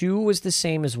 2 was the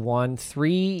same as 1.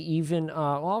 3 even...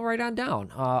 all right on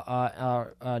down.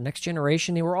 Next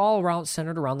Generation, they were all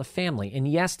centered around the family. And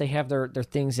yes, they have their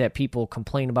things that people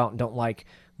complain about and don't like.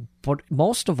 But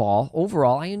most of all,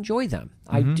 overall, I enjoy them.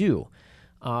 I do.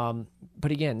 But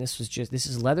again, this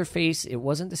is Leatherface. It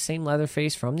wasn't the same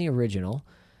Leatherface from the original.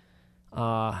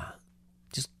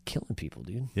 Just killing people,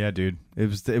 dude. Yeah, dude.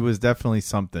 It was definitely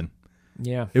something.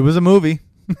 Yeah. It was a movie.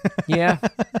 Yeah.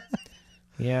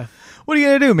 Yeah. What are you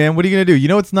going to do, man? What are you going to do? You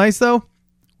know what's nice, though?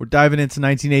 We're diving into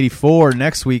 1984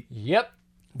 next week. Yep.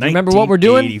 Remember what we're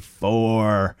doing?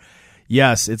 1984.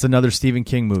 Yes, it's another Stephen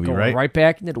King movie, Going right? right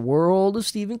back into the world of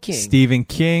Stephen King. Stephen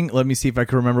King. Let me see if I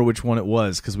can remember which one it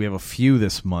was, because we have a few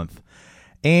this month.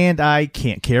 And I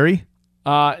can't carry.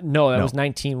 No, that was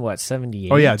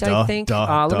 1978. Oh yeah, I think.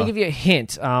 Let me give you a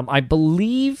hint. I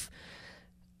believe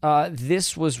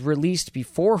this was released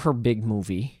before her big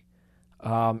movie,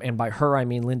 and by her I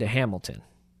mean Linda Hamilton.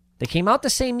 They came out the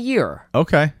same year.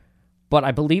 Okay, but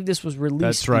I believe this was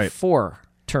released before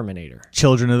Terminator.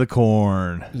 Children of the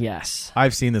Corn. Yes,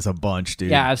 I've seen this a bunch,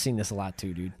 dude. Yeah, I've seen this a lot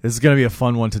too, dude. This is gonna be a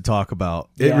fun one to talk about.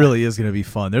 It really is gonna be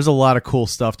fun. There's a lot of cool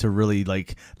stuff to really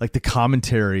like the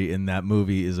commentary in that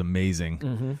movie is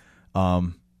amazing.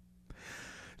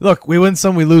 Look, we win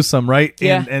some, we lose some, right?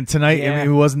 Yeah. And tonight, I mean,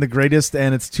 it wasn't the greatest,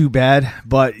 and it's too bad.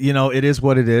 But it is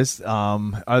what it is.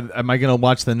 Am I gonna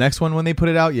watch the next one when they put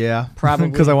it out? Yeah, probably,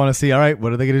 because I want to see. All right,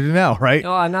 what are they gonna do now? Right?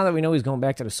 No, now that we know he's going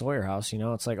back to the Sawyer house,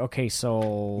 it's like, okay, so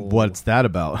what's that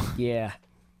about? Yeah,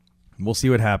 we'll see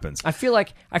what happens. I feel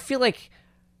like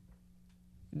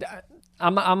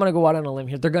I'm gonna go out on a limb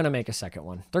here. They're gonna make a second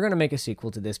one. They're gonna make a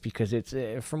sequel to this because it's,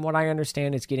 from what I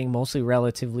understand, it's getting mostly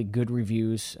relatively good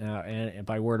reviews and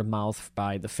by word of mouth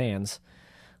by the fans,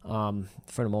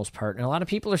 for the most part. And a lot of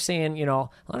people are saying, a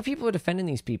lot of people are defending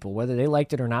these people, whether they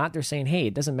liked it or not. They're saying, hey,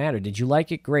 it doesn't matter. Did you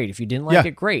like it? Great. If you didn't like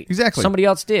it, great. Exactly. Somebody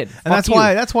else did. And that's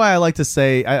why I like to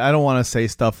say I don't want to say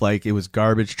stuff like it was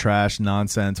garbage, trash,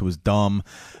 nonsense. It was dumb.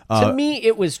 To me,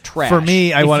 it was trash. For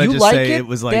me, I want to just say it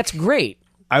was like that's great.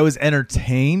 I was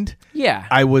entertained. Yeah.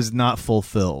 I was not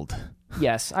fulfilled.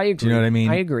 Yes, I agree. Do you know what I mean?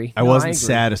 I agree. I wasn't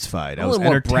satisfied. I was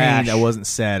entertained. I wasn't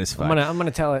satisfied. I'm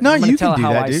gonna tell it. No, you can do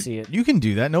that, I dude. see it. You can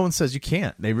do that. No one says you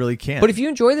can't. They really can't. But if you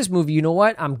enjoy this movie, you know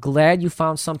what? I'm glad you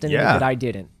found something in it that I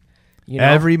didn't.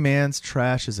 Every man's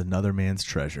trash is another man's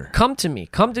treasure. Come to me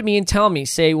and tell me.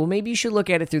 Say, well, maybe you should look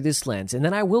at it through this lens, and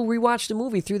then I will rewatch the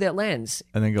movie through that lens.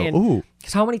 And then go, ooh.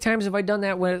 Because how many times have I done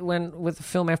that when with a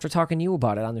film after talking to you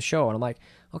about it on the show? And I'm like,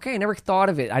 okay, I never thought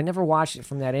of it. I never watched it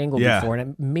from that angle before,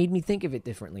 and it made me think of it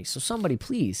differently. So somebody,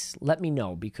 please let me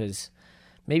know, because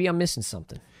Maybe I'm missing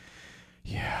something.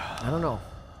 Yeah. I don't know.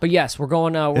 But yes, we're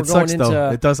going. We're It going sucks, into. though.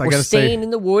 It does. I we're gotta say- staying in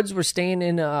the woods. We're staying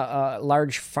in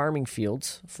large farming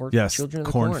fields for Yes, children of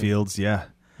the corn. cornfields. Yeah.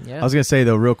 Yeah. I was gonna say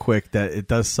though, real quick, that it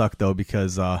does suck though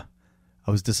because I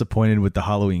was disappointed with the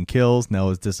Halloween Kills. Now I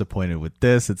was disappointed with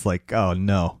this. It's like, oh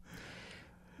no.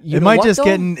 You Am know I what, just though?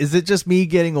 getting? Is it just me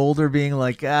getting older, being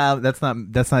like, that's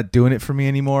not doing it for me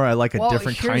anymore? I like a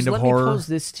different kind of horror.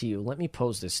 Let me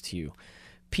pose this to you.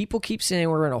 People keep saying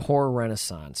we're in a horror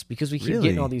renaissance because we keep Really?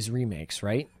 getting all these remakes,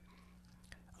 right?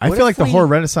 I What feel if like the we- horror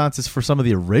renaissance is for some of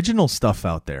the original stuff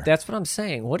out there. That's what I'm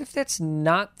saying. What if that's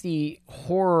not the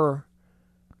horror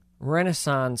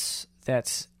renaissance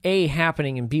that's A,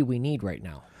 happening, and B, we need right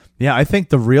now? Yeah, I think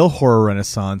the real horror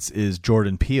renaissance is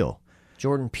Jordan Peele.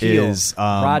 Jordan Peele, Is,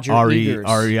 Roger Ari- Egers,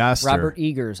 Ari Aster. Robert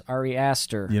Egers, Ari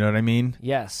Aster. You know what I mean?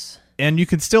 Yes. And you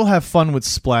can still have fun with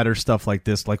splatter stuff like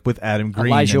this, like with Adam Green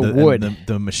Elijah and Wood.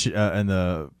 and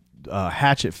the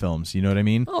Hatchet films. You know what I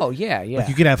mean? Oh, yeah, yeah. Like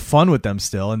you can have fun with them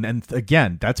still, and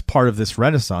again, that's part of this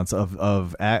renaissance of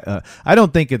I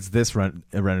don't think it's this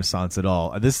renaissance at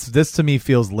all. This to me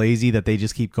feels lazy that they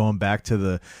just keep going back to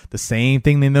the same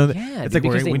thing they know. Yeah, it's like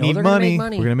because we they know need they're gonna money. make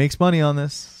money. We're gonna make money on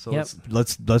this. So Yep.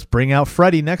 let's bring out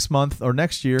Freddy next month or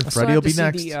next year. I still Freddy have will be to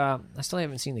see next. I still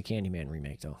haven't seen the Candyman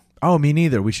remake, though. Oh, me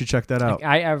neither. We should check that out.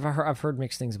 I've heard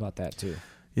mixed things about that, too.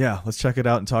 Yeah, let's check it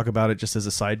out and talk about it just as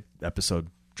a side episode.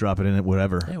 Drop it in it,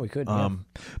 whatever. Yeah, we could, yeah.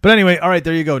 But anyway, all right,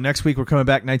 there you go. Next week we're coming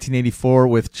back 1984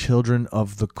 with Children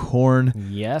of the Corn.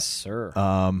 Yes, sir.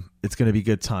 It's going to be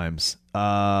good times.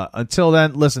 Until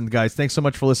then, listen, guys, thanks so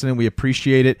much for listening. We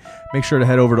appreciate it. Make sure to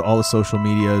head over to all the social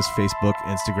medias, Facebook,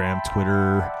 Instagram,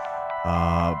 Twitter,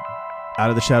 Out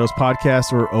of the Shadows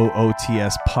Podcast or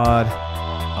OOTS Pod.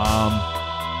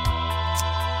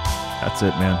 That's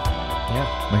it, man.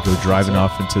 Yeah. Might go driving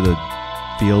off into the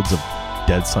fields of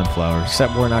dead sunflowers.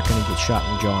 Except we're not going to get shot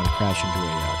in the jaw and crash into a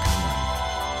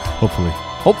combine. Hopefully.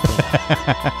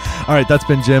 All right, that's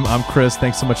been Jim. I'm Chris.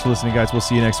 Thanks so much for listening, guys. We'll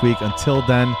see you next week. Until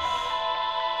then,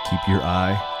 keep your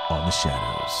eye on the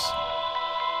shadows.